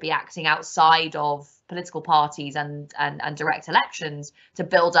also be acting outside of political parties and direct elections to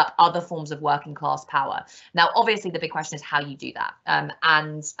build up other forms of working class power. Now, obviously, the big question is how you do that.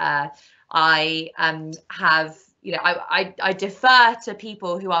 I have, you know, I defer to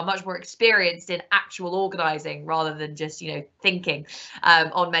people who are much more experienced in actual organising rather than just, you know, thinking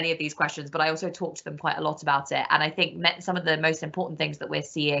on many of these questions. But I also talk to them quite a lot about it. And I think some of the most important things that we're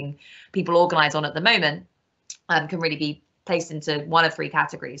seeing people organise on at the moment can really be placed into one of 3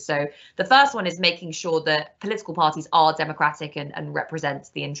 categories. So the first one is making sure that political parties are democratic and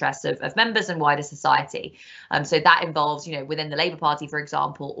represent the interests of members and wider society. So that involves, you know, within the Labour Party, for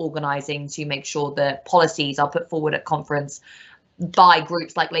example, organising to make sure that policies are put forward at conference by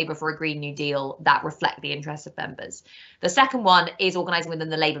groups like Labour for a Green New Deal that reflect the interests of members. The second one is organising within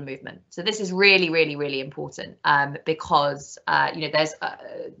the labour movement. So this is really important because, you know, there's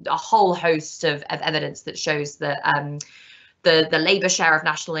a whole host of evidence that shows that the labour share of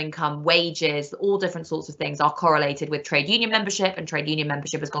national income, wages, all different sorts of things are correlated with trade union membership, and trade union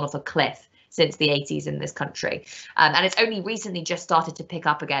membership has gone off a cliff since the 80s in this country. And it's only recently just started to pick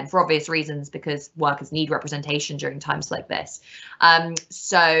up again for obvious reasons, because workers need representation during times like this.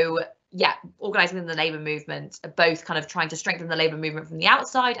 So yeah, organising in the labour movement, both kind of trying to strengthen the labour movement from the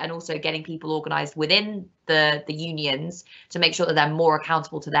outside and also getting people organised within the unions to make sure that they're more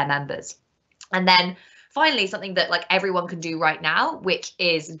accountable to their members. And then finally, something that like everyone can do right now, which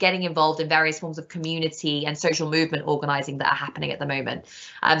is getting involved in various forms of community and social movement organising that are happening at the moment.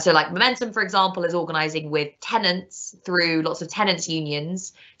 So like Momentum, for example, is organising with tenants through lots of tenants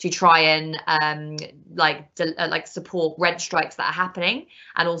unions to try and support rent strikes that are happening,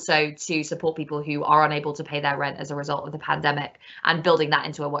 and also to support people who are unable to pay their rent as a result of the pandemic, and building that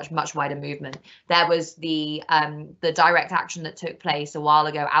into a much wider movement. There was the direct action that took place a while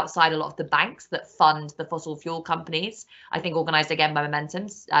ago outside a lot of the banks that fund the fossil fuel companies, I think organised again by Momentum,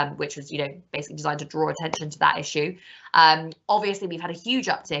 which was, you know, basically designed to draw attention to that issue. Obviously, we've had a huge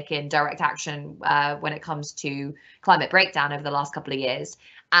uptick in direct action when it comes to climate breakdown over the last couple of years.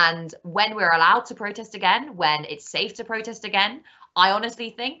 And when we're allowed to protest again, when it's safe to protest again, I honestly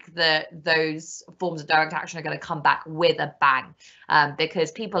think that those forms of direct action are going to come back with a bang,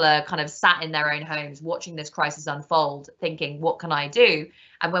 because people are kind of sat in their own homes watching this crisis unfold, thinking, what can I do?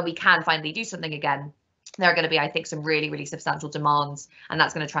 And when we can finally do something again, there are going to be, I think, some really substantial demands, and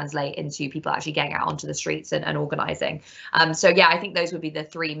that's going to translate into people actually getting out onto the streets and organising. So yeah, I think those would be the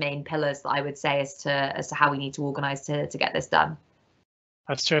 3 main pillars that I would say as to how we need to organise to get this done.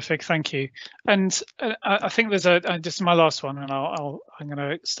 That's terrific, thank you. And I think there's this is my last one, and I'm going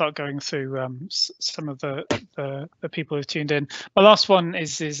to start going through some of the people who've tuned in. My last one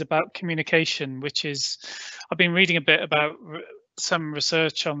is about communication, which is, I've been reading a bit about some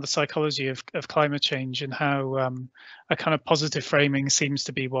research on the psychology of climate change and how a kind of positive framing seems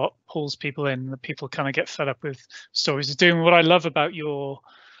to be what pulls people in, that people kind of get fed up with stories of doom. What I love about your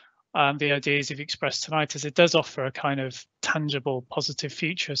the ideas you've expressed tonight is it does offer a kind of tangible, positive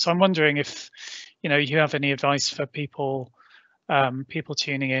future. So I'm wondering if, you know, you have any advice for people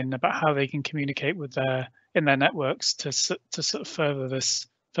tuning in about how they can communicate with their networks to sort of further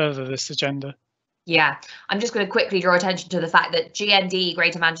this agenda. Yeah, I'm just going to quickly draw attention to the fact that GND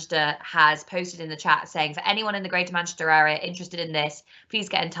Greater Manchester has posted in the chat saying, for anyone in the Greater Manchester area interested in this, please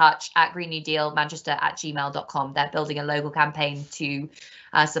get in touch at greennewdealmanchester@gmail.com. They're building a local campaign to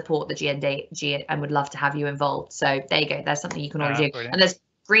support the GND and would love to have you involved. So there you go. There's something you can already do. Brilliant. And there's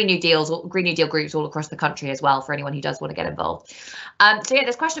Green New Deal groups all across the country as well for anyone who does want to get involved. So yeah,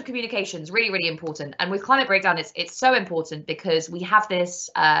 this question of communication is really, really important. And with climate breakdown, it's so important because we have this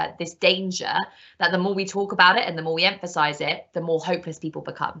this danger that the more we talk about it and the more we emphasize it, the more hopeless people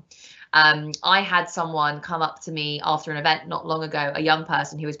become. I had someone come up to me after an event not long ago, a young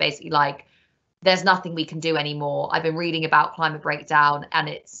person who was basically like, there's nothing we can do anymore. I've been reading about climate breakdown and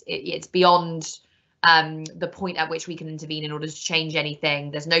it's beyond the point at which we can intervene in order to change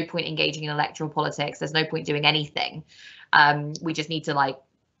anything. There's no point engaging in electoral politics. There's no point doing anything. We just need to like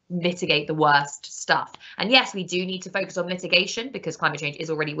mitigate the worst stuff. And yes, we do need to focus on mitigation because climate change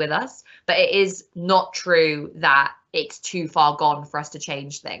is already with us, but it is not true that it's too far gone for us to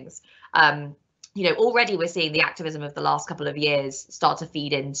change things. You know, already we're seeing the activism of the last couple of years start to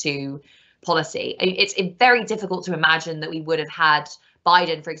feed into policy. It's very difficult to imagine that we would have had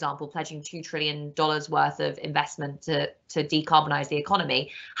Biden, for example, pledging $2 trillion worth of investment to decarbonize the economy,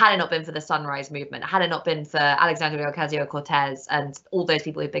 had it not been for the Sunrise Movement, had it not been for Alexandria Ocasio-Cortez and all those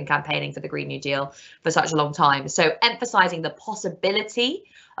people who've been campaigning for the Green New Deal for such a long time. So emphasizing the possibility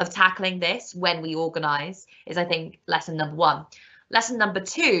of tackling this when we organize is, I think, lesson number one. Lesson number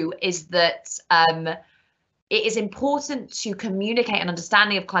two is that it is important to communicate an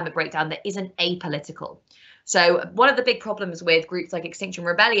understanding of climate breakdown that isn't apolitical. So one of the big problems with groups like Extinction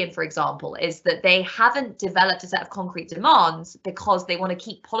Rebellion, for example, is that they haven't developed a set of concrete demands because they want to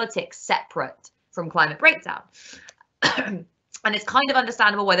keep politics separate from climate breakdown. And it's kind of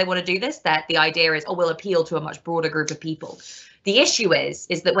understandable why they want to do this, that the idea is, oh, we'll appeal to a much broader group of people. The issue is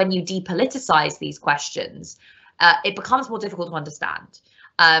that when you depoliticize these questions, it becomes more difficult to understand.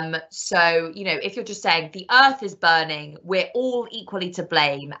 So, you know, if you're just saying the earth is burning, we're all equally to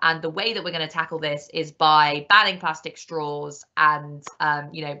blame, and the way that we're going to tackle this is by banning plastic straws and,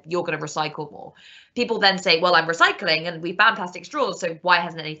 you know, you're going to recycle more. People then say, well, I'm recycling and we banned plastic straws, so why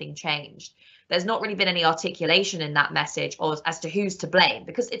hasn't anything changed? There's not really been any articulation in that message as to who's to blame,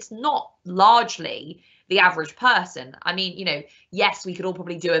 because it's not largely the average person. I mean, you know, yes, we could all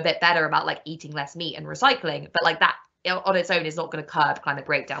probably do a bit better about like eating less meat and recycling, but like that on its own is not going to curb climate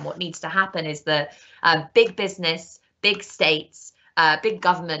breakdown. What needs to happen is that big business, big states, big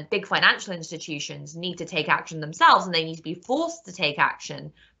government, big financial institutions need to take action themselves, and they need to be forced to take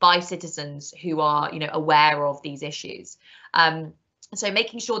action by citizens who are, you know, aware of these issues. So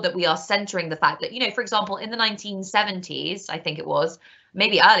making sure that we are centering the fact that, you know, for example, in the 1970s, I think it was,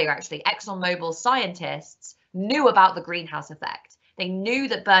 maybe earlier actually, ExxonMobil scientists knew about the greenhouse effect. They knew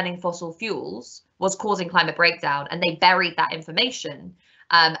that burning fossil fuels was causing climate breakdown, and they buried that information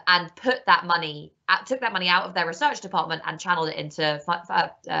and took that money out of their research department and channeled it into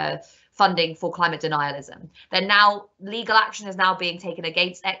funding for climate denialism. Then now legal action is now being taken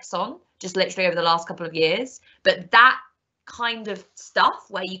against Exxon, just literally over the last couple of years. But that kind of stuff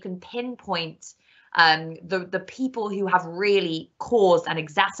where you can pinpoint the people who have really caused and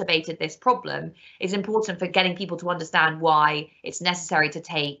exacerbated this problem is important for getting people to understand why it's necessary to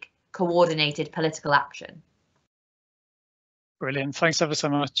take coordinated political action. Brilliant. Thanks ever so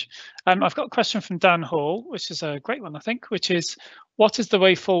much. I've got a question from Dan Hall, which is a great one, I think, which is, what is the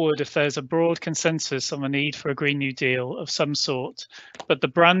way forward if there's a broad consensus on the need for a Green New Deal of some sort, but the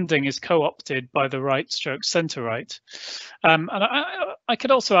branding is co-opted by the right/centre right? And I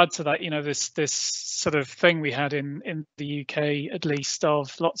could also add to that, you know, this sort of thing we had in the UK, at least,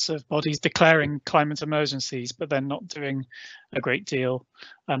 of lots of bodies declaring climate emergencies, but then not doing a great deal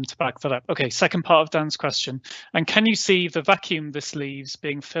to back that up. Okay, second part of Dan's question. And can you see the vacuum this leaves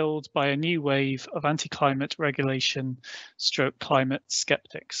being filled by a new wave of anti-climate regulation / climate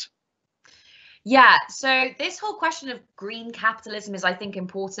skeptics? Yeah, so this whole question of green capitalism is, I think,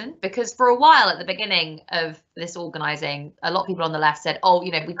 important, because for a while at the beginning of this organising, a lot of people on the left said, oh,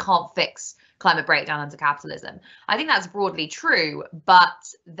 you know, we can't fix climate breakdown under capitalism. I think that's broadly true,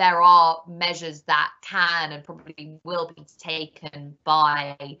 but there are measures that can and probably will be taken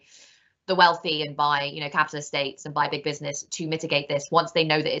by the wealthy and by, you know, capitalist states and by big business to mitigate this once they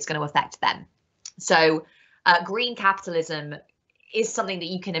know that it's going to affect them. So green capitalism is something that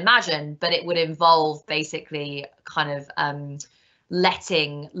you can imagine, but it would involve basically kind of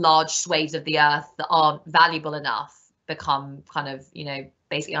letting large swathes of the earth that aren't valuable enough become kind of, you know,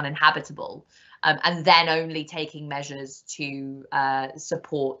 basically uninhabitable, and then only taking measures to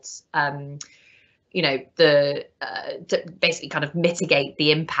support you know, to basically kind of mitigate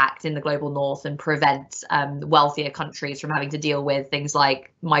the impact in the global north and prevent wealthier countries from having to deal with things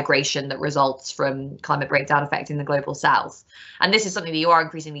like migration that results from climate breakdown affecting the global south. And this is something that you are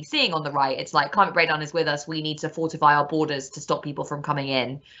increasingly seeing on the right. It's like climate breakdown is with us. We need to fortify our borders to stop people from coming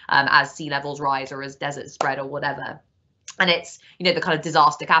in as sea levels rise or as deserts spread or whatever. And it's, you know, the kind of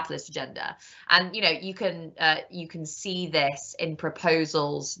disaster capitalist agenda. And, you know, you can see this in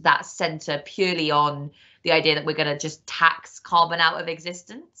proposals that center purely on the idea that we're going to just tax carbon out of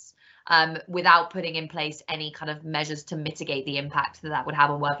existence without putting in place any kind of measures to mitigate the impact that that would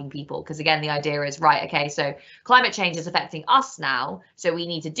have on working people. Because again, the idea is, right, okay, so climate change is affecting us now, so we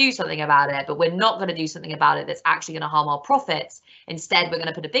need to do something about it, but we're not going to do something about it that's actually going to harm our profits. Instead, we're going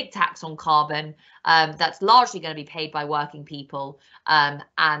to put a big tax on carbon that's largely going to be paid by working people,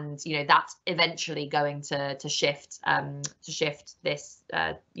 and you know that's eventually going to shift this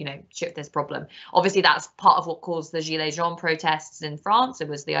shift this problem. Obviously, that's part of what caused the Gilets jaunes protests in France. It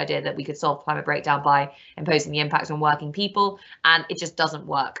was the idea that we could solve climate breakdown by imposing the impact on working people, and it just doesn't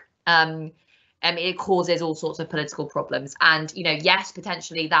work. It causes all sorts of political problems, and you know, yes,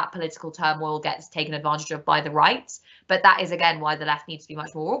 potentially that political turmoil gets taken advantage of by the right, but that is again why the left needs to be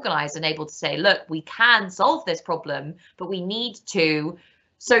much more organized and able to say, look, we can solve this problem, but we need to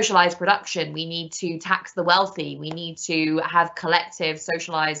socialize production, we need to tax the wealthy, we need to have collective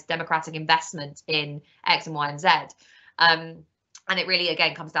socialized democratic investment in X and Y and Z. And it really,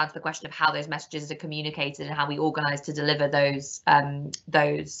 again, comes down to the question of how those messages are communicated and how we organize to deliver those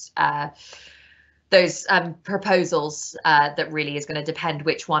proposals. That really is going to depend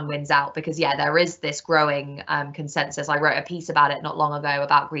which one wins out, because yeah, there is this growing consensus. I wrote a piece about it not long ago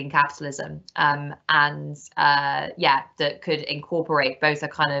about green capitalism, yeah, that could incorporate both a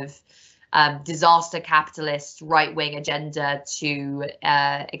kind of disaster capitalist right-wing agenda to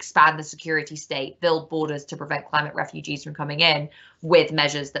expand the security state, build borders to prevent climate refugees from coming in, with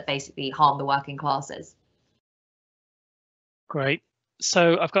measures that basically harm the working classes. Great.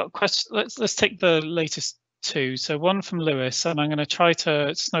 So I've got a question. Let's take the latest two. So one from Lewis, and I'm going to try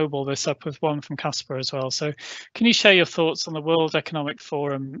to snowball this up with one from Casper as well. So can you share your thoughts on the World Economic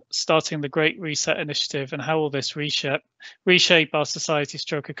Forum starting the Great Reset Initiative, and how will this reshape our society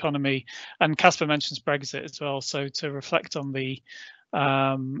stroke economy? And Casper mentions Brexit as well. So to reflect on the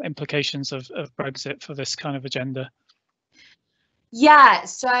implications of Brexit for this kind of agenda. Yeah,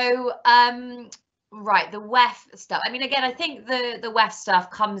 so right, the WEF stuff. I mean, again, I think the WEF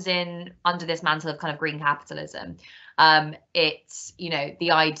stuff comes in under this mantle of kind of green capitalism. It's, you know,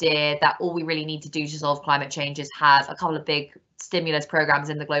 the idea that all we really need to do to solve climate change is have a couple of big stimulus programs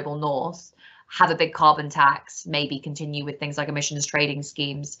in the global north, have a big carbon tax, maybe continue with things like emissions trading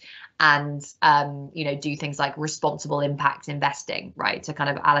schemes, and you know, do things like responsible impact investing, right, to kind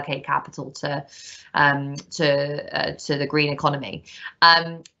of allocate capital to the green economy.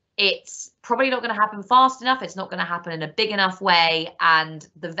 It's probably not going to happen fast enough. It's not going to happen in a big enough way, and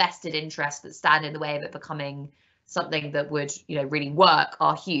the vested interests that stand in the way of it becoming something that would, you know, really work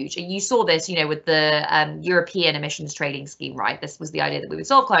are huge. And you saw this, you know, with the European emissions trading scheme, right? This was the idea that we would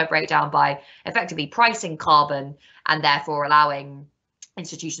solve climate breakdown by effectively pricing carbon and therefore allowing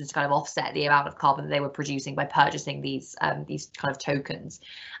institutions to kind of offset the amount of carbon that they were producing by purchasing these kind of tokens.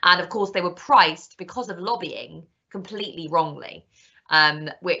 And of course, they were priced because of lobbying completely wrongly,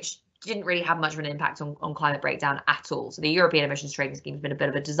 which didn't really have much of an impact on climate breakdown at all. So the European emissions trading scheme has been a bit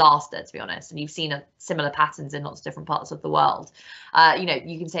of a disaster, to be honest. And you've seen similar patterns in lots of different parts of the world. You know,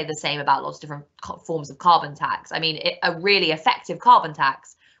 you can say the same about lots of different forms of carbon tax. I mean, a really effective carbon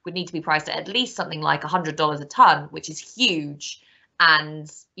tax would need to be priced at least something like $100 a ton, which is huge,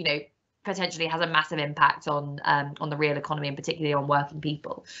 and, you know, potentially has a massive impact on the real economy, and particularly on working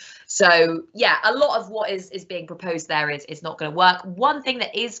people. So yeah, a lot of what is being proposed there is not going to work. One thing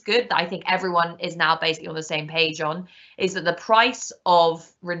that is good, that I think everyone is now basically on the same page on, is that the price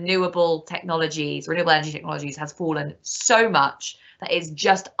of renewable energy technologies has fallen so much that it's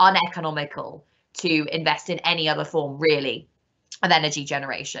just uneconomical to invest in any other form, really, of energy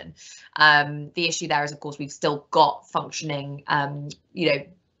generation. The issue there is, of course, we've still got functioning, you know,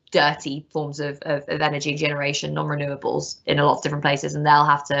 dirty forms of energy generation, non-renewables, in a lot of different places, and they'll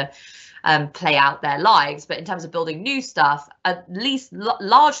have to play out their lives. But in terms of building new stuff, at least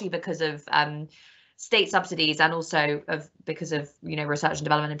largely because of state subsidies and also because of research and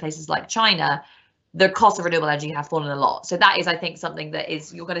development in places like China, the cost of renewable energy have fallen a lot. So that is, I think, something that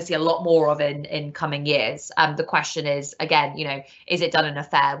you're going to see a lot more of in coming years. The question is, again, is it done in a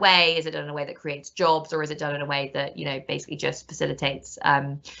fair way? Is it done in a way that creates jobs, or is it done in a way that basically just facilitates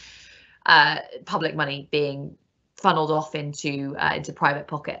public money being funneled off into private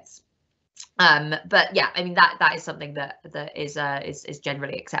pockets? But yeah, I mean that is something that is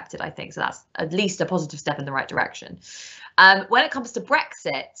generally accepted, I think. So that's at least a positive step in the right direction. When it comes to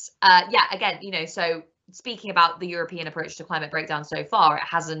Brexit, yeah, again, so speaking about the European approach to climate breakdown so far, it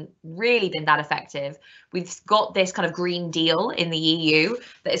hasn't really been that effective. We've got this kind of Green Deal in the EU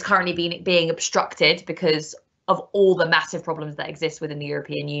that is currently being obstructed because of all the massive problems that exist within the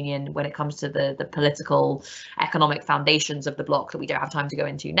European Union when it comes to the political, economic foundations of the bloc that we don't have time to go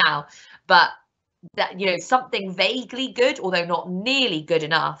into now. But that something vaguely good, although not nearly good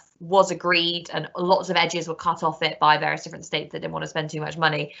enough, was agreed, and lots of edges were cut off it by various different states that didn't want to spend too much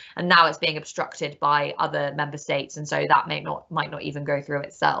money, and now it's being obstructed by other member states, and so that might not even go through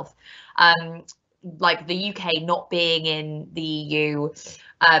itself. Like the UK not being in the EU,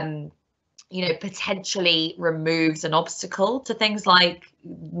 potentially removes an obstacle to things like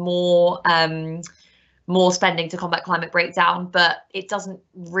more spending to combat climate breakdown, but it doesn't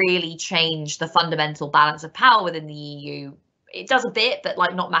really change the fundamental balance of power within the EU. It does a bit, but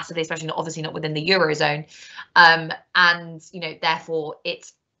like not massively, especially obviously not within the Eurozone. And therefore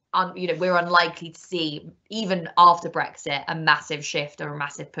it's we're unlikely to see, even after Brexit, a massive shift or a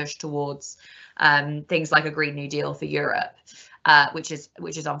massive push towards things like a Green New Deal for Europe. Which is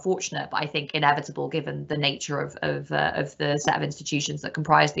unfortunate, but I think inevitable given the nature of the set of institutions that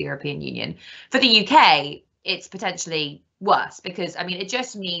comprise the European Union. For the UK, it's potentially worse because it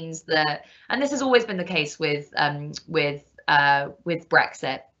just means that, and this has always been the case with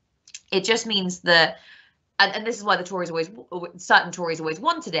Brexit, it just means that, and this is why certain Tories always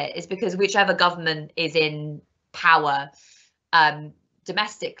wanted it, is because whichever government is in power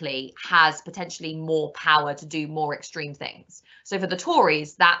domestically has potentially more power to do more extreme things. So for the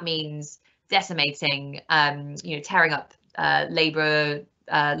Tories, that means decimating, tearing up labour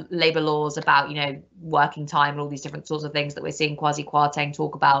laws about, working time and all these different sorts of things that we're seeing Kwasi Kwarteng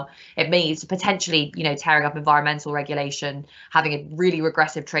talk about. It means potentially, tearing up environmental regulation, having a really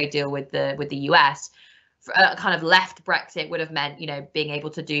regressive trade deal with the US. Kind of left Brexit would have meant, being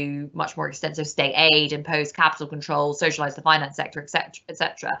able to do much more extensive state aid, impose capital control, socialise the finance sector, etc.,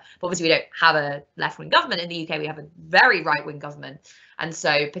 etc. But obviously, we don't have a left-wing government in the UK. We have a very right-wing government, and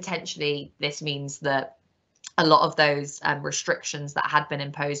so potentially this means that a lot of those restrictions that had been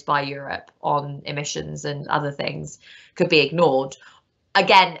imposed by Europe on emissions and other things could be ignored.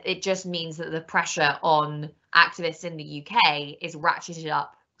 Again, it just means that the pressure on activists in the UK is ratcheted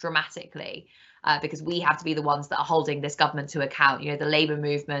up dramatically. Because we have to be the ones that are holding this government to account. The Labour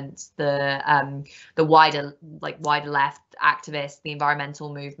movement, the wider left activists, the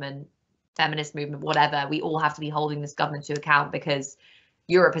environmental movement, feminist movement, whatever. We all have to be holding this government to account because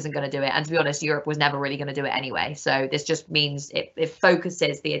Europe isn't going to do it. And to be honest, Europe was never really going to do it anyway. So this just means it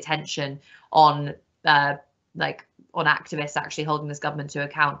focuses the attention on activists actually holding this government to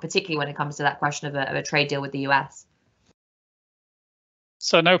account, particularly when it comes to that question of a trade deal with the US.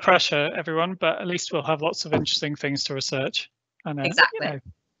 So no pressure, everyone, but at least we'll have lots of interesting things to research. And exactly.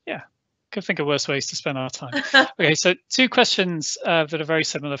 Yeah, could think of worse ways to spend our time. Okay, so two questions that are very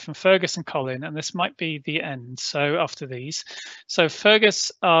similar from Fergus and Colin, and this might be the end. So after these, so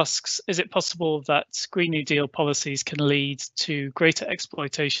Fergus asks, is it possible that Green New Deal policies can lead to greater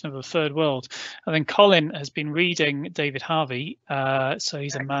exploitation of the third world? And then Colin has been reading David Harvey, so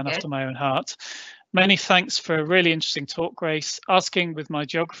he's a man after my own heart. Many thanks for a really interesting talk, Grace. Asking with my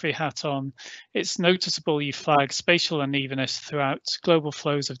geography hat on, it's noticeable you flag spatial unevenness throughout global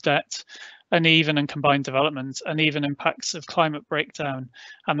flows of debt, uneven and combined development, uneven impacts of climate breakdown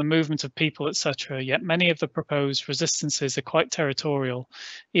and the movement of people, etc. Yet many of the proposed resistances are quite territorial,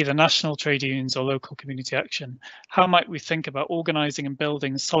 either national trade unions or local community action. How might we think about organising and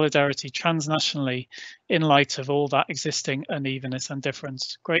building solidarity transnationally in light of all that existing unevenness and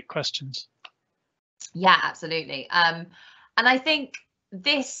difference? Great questions. Yeah, absolutely. And I think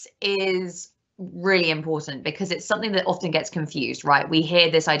this is really important because it's something that often gets confused, right? We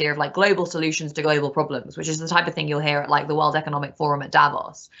hear this idea of like global solutions to global problems, which is the type of thing you'll hear at like the World Economic Forum at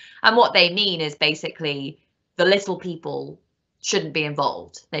Davos. And what they mean is basically the little people shouldn't be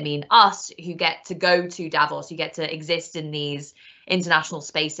involved. They mean us who get to go to Davos, who get to exist in these international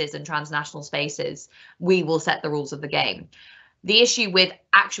spaces and transnational spaces. We will set the rules of the game. The issue with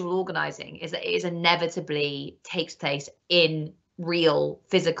actual organising is that it inevitably takes place in real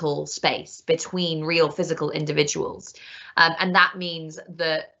physical space between real physical individuals. And that means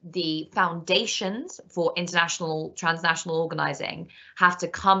that the foundations for international, transnational organising have to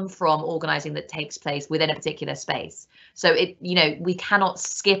come from organising that takes place within a particular space. So we cannot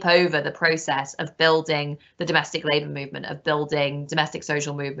skip over the process of building the domestic labour movement, of building domestic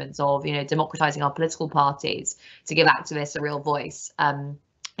social movements, of democratising our political parties to give activists a real voice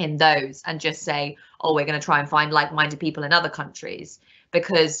in those, and just say, oh, we're going to try and find like-minded people in other countries,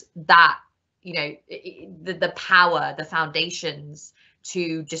 because that the power, the foundations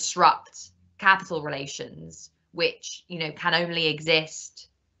to disrupt capital relations, which can only exist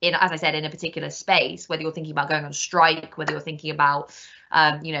in, as I said, in a particular space, whether you're thinking about going on strike, whether you're thinking about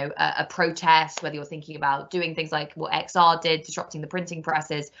a protest, whether you're thinking about doing things like what XR did, disrupting the printing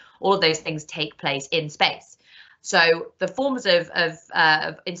presses, all of those things take place in space. So the forms of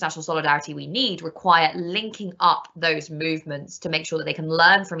international solidarity we need require linking up those movements to make sure that they can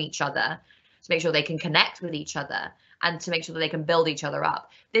learn from each other, to make sure they can connect with each other, and to make sure that they can build each other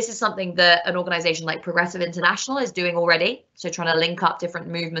up. This is something that an organisation like Progressive International is doing already. So trying to link up different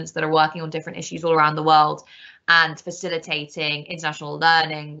movements that are working on different issues all around the world and facilitating international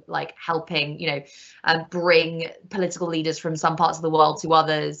learning, like helping, bring political leaders from some parts of the world to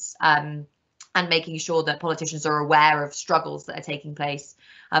others, and making sure that politicians are aware of struggles that are taking place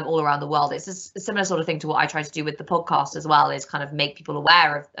all around the world. It's a similar sort of thing to what I try to do with the podcast as well, is kind of make people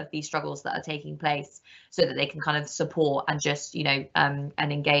aware of these struggles that are taking place so that they can kind of support and just, and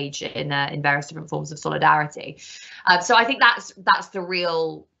engage in various different forms of solidarity. So I think that's the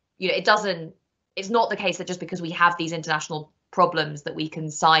real, it's not the case that just because we have these international problems that we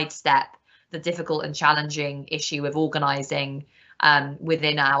can sidestep the difficult and challenging issue of organising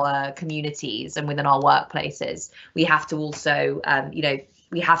within our communities and within our workplaces. We have to also,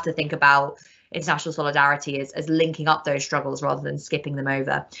 we have to think about international solidarity as linking up those struggles rather than skipping them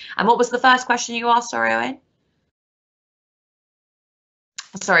over. And what was the first question you asked? Sorry, Owain.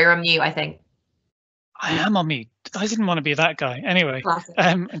 Sorry, you're on mute, I think. I am on mute. I didn't want to be that guy. Anyway,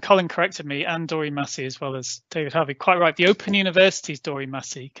 and Colin corrected me, and Dori Massey as well as David Harvey. Quite right. The Open University's Dori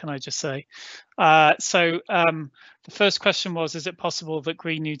Massey, can I just say. The first question was, is it possible that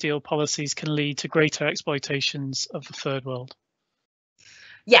Green New Deal policies can lead to greater exploitations of the third world?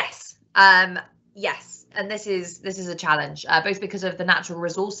 Yes. Yes. And this is a challenge, both because of the natural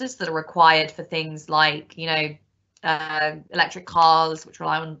resources that are required for things like, electric cars, which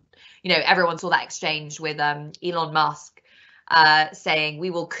rely on, everyone saw that exchange with Elon Musk saying we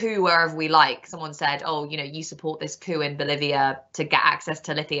will coup wherever we like. Someone said, oh, you support this coup in Bolivia to get access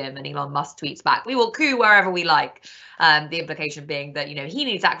to lithium, and Elon Musk tweets back, we will coup wherever we like. The implication being that he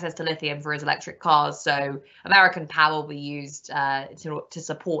needs access to lithium for his electric cars, so American power will be used to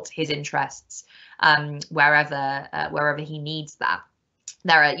support his interests wherever he needs that.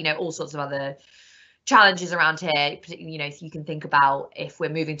 There are all sorts of other challenges around here. You can think about if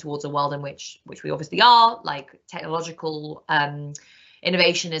we're moving towards a world in which we obviously are, like technological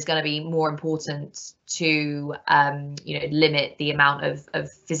innovation is going to be more important to limit the amount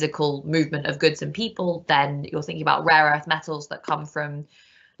of physical movement of goods and people. Then you're thinking about rare earth metals that come from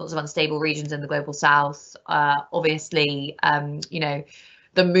lots of unstable regions in the global south. Obviously, the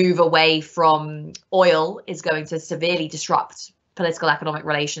move away from oil is going to severely disrupt political economic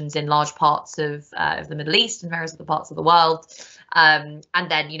relations in large parts of the Middle East and various other parts of the world. And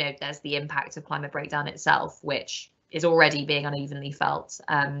then, there's the impact of climate breakdown itself, which is already being unevenly felt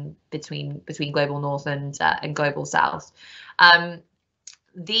between global north and global south.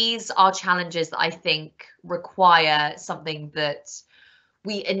 These are challenges that I think require something that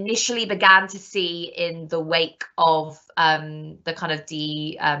we initially began to see in the wake of the kind of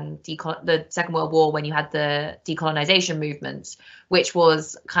the Second World War, when you had the decolonization movement, which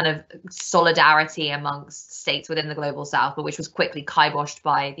was kind of solidarity amongst states within the global south, but which was quickly kiboshed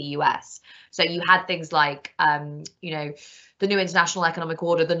by the US. So you had things like, the New International Economic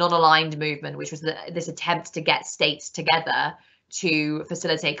Order, the non-aligned movement, which was this attempt to get states together to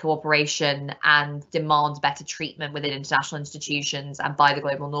facilitate cooperation and demand better treatment within international institutions and by the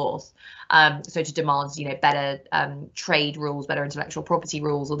global north. So to demand, better trade rules, better intellectual property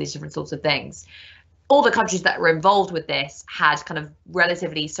rules, all these different sorts of things. All the countries that were involved with this had kind of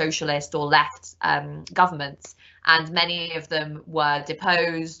relatively socialist or left governments, and many of them were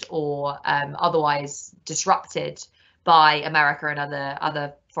deposed or otherwise disrupted by America and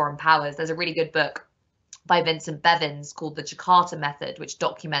other foreign powers. There's a really good book by Vincent Bevins called The Jakarta Method, which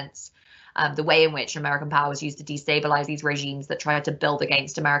documents the way in which American power was used to destabilize these regimes that tried to build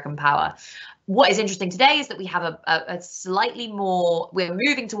against American power. what is interesting today is that we have a slightly more, we're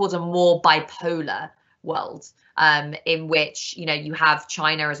moving towards a more bipolar world, in which, you know, you have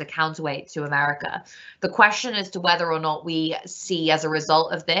China as a counterweight to America. The question as to whether or not we see, as a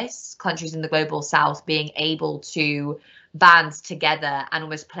result of this, countries in the global south being able to band together and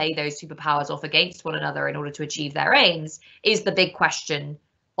almost play those superpowers off against one another in order to achieve their aims, is the big question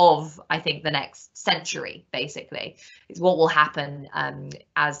of, I think, the next century. Basically, is what will happen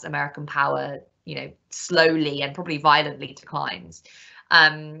as American power, you know, slowly and probably violently declines.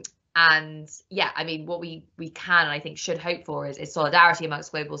 And yeah, I mean, what we can, and I think should hope for is solidarity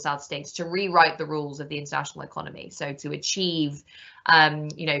amongst global south states to rewrite the rules of the international economy. So to achieve,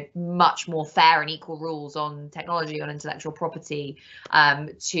 you know, much more fair and equal rules on technology, on intellectual property,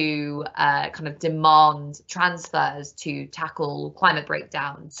 to kind of demand transfers to tackle climate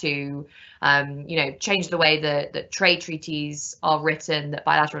breakdown, to, you know, change the way that trade treaties are written, that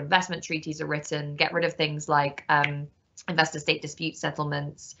bilateral investment treaties are written, get rid of things like investor-state dispute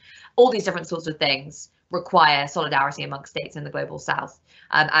settlements. All these different sorts of things require solidarity amongst states in the global south,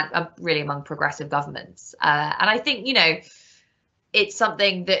 and really among progressive governments. And I think, you know, it's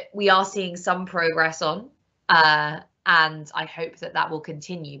something that we are seeing some progress on, and I hope that that will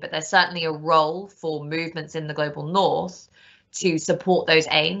continue. But there's certainly a role for movements in the global north to support those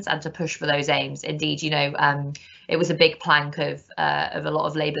aims and to push for those aims. Indeed, you know, it was a big plank of a lot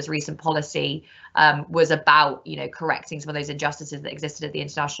of Labour's recent policy, was about, you know, correcting some of those injustices that existed at the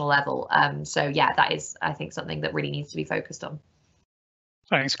international level. So yeah, that is, I think, something that really needs to be focused on.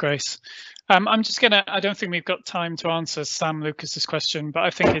 Thanks, Grace. I'm just gonna, I don't think we've got time to answer Sam Lucas's question, but I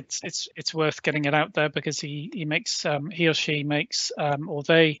think it's worth getting it out there, because he makes, he or she makes, or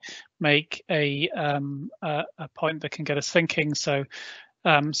they make a point that can get us thinking. So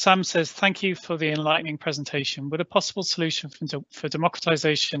Sam says, thank you for the enlightening presentation. Would a possible solution for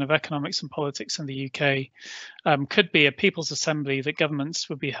democratization of economics and politics in the UK could be a People's Assembly that governments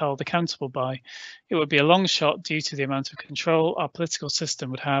would be held accountable by? It would be a long shot due to the amount of control our political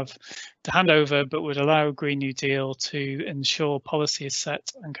system would have to hand over, but would allow Green New Deal to ensure policy is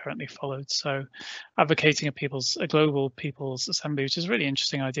set and currently followed. So advocating a global People's Assembly, which is a really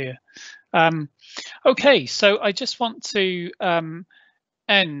interesting idea. Okay, so I just want to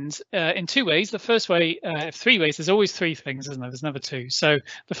end in two ways. The first way, three ways, there's always three things, isn't there? There's never two. So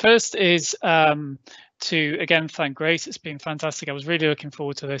the first is to again thank Grace. It's been fantastic. I was really looking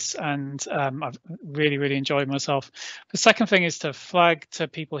forward to this, and I've really enjoyed myself. The second thing is to flag to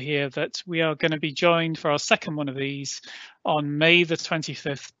people here that we are going to be joined for our second one of these on May the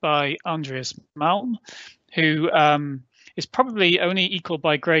 25th by Andreas Malm, who is probably only equaled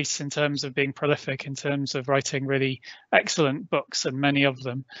by Grace in terms of being prolific, in terms of writing really excellent books, and many of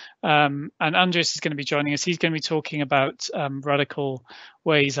them. And Andreas is going to be joining us. He's going to be talking about radical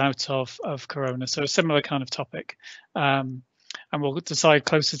ways out of Corona, so a similar kind of topic. And we'll decide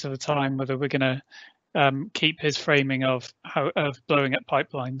closer to the time whether we're going to keep his framing of blowing up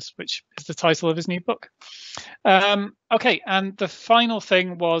pipelines, which is the title of his new book. Okay, and the final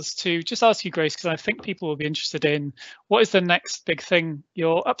thing was to just ask you, Grace, because I think people will be interested in, what is the next big thing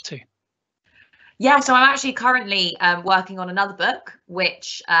you're up to? Yeah, so I'm actually currently working on another book,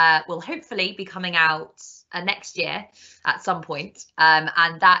 which will hopefully be coming out next year at some point.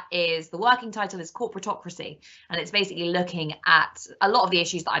 And that is, the working title is Corporatocracy. And it's basically looking at a lot of the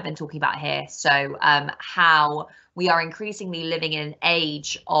issues that I've been talking about here. So how we are increasingly living in an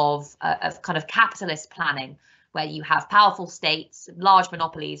age of kind of capitalist planning, where you have powerful states, large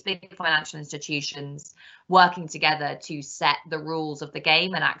monopolies, big financial institutions working together to set the rules of the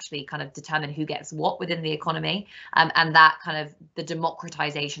game and actually kind of determine who gets what within the economy. And that kind of the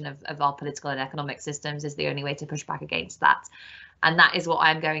democratization of our political and economic systems is the only way to push back against that. And that is what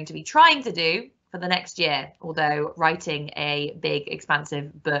I'm going to be trying to do for the next year, although writing a big,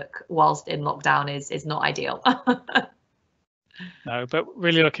 expansive book whilst in lockdown is not ideal. No, but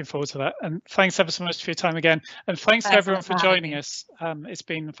really looking forward to that. And thanks ever so much for your time again. And thanks to everyone for joining us. It's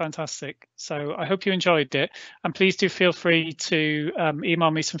been fantastic. So I hope you enjoyed it. And please do feel free to email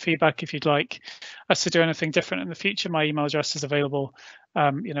me some feedback if you'd like us to do anything different in the future. My email address is available,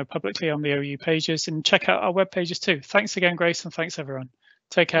 you know, publicly on the OU pages, and check out our web pages too. Thanks again, Grace, and thanks everyone.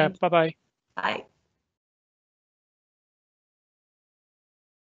 Take care. Bye-bye. Bye.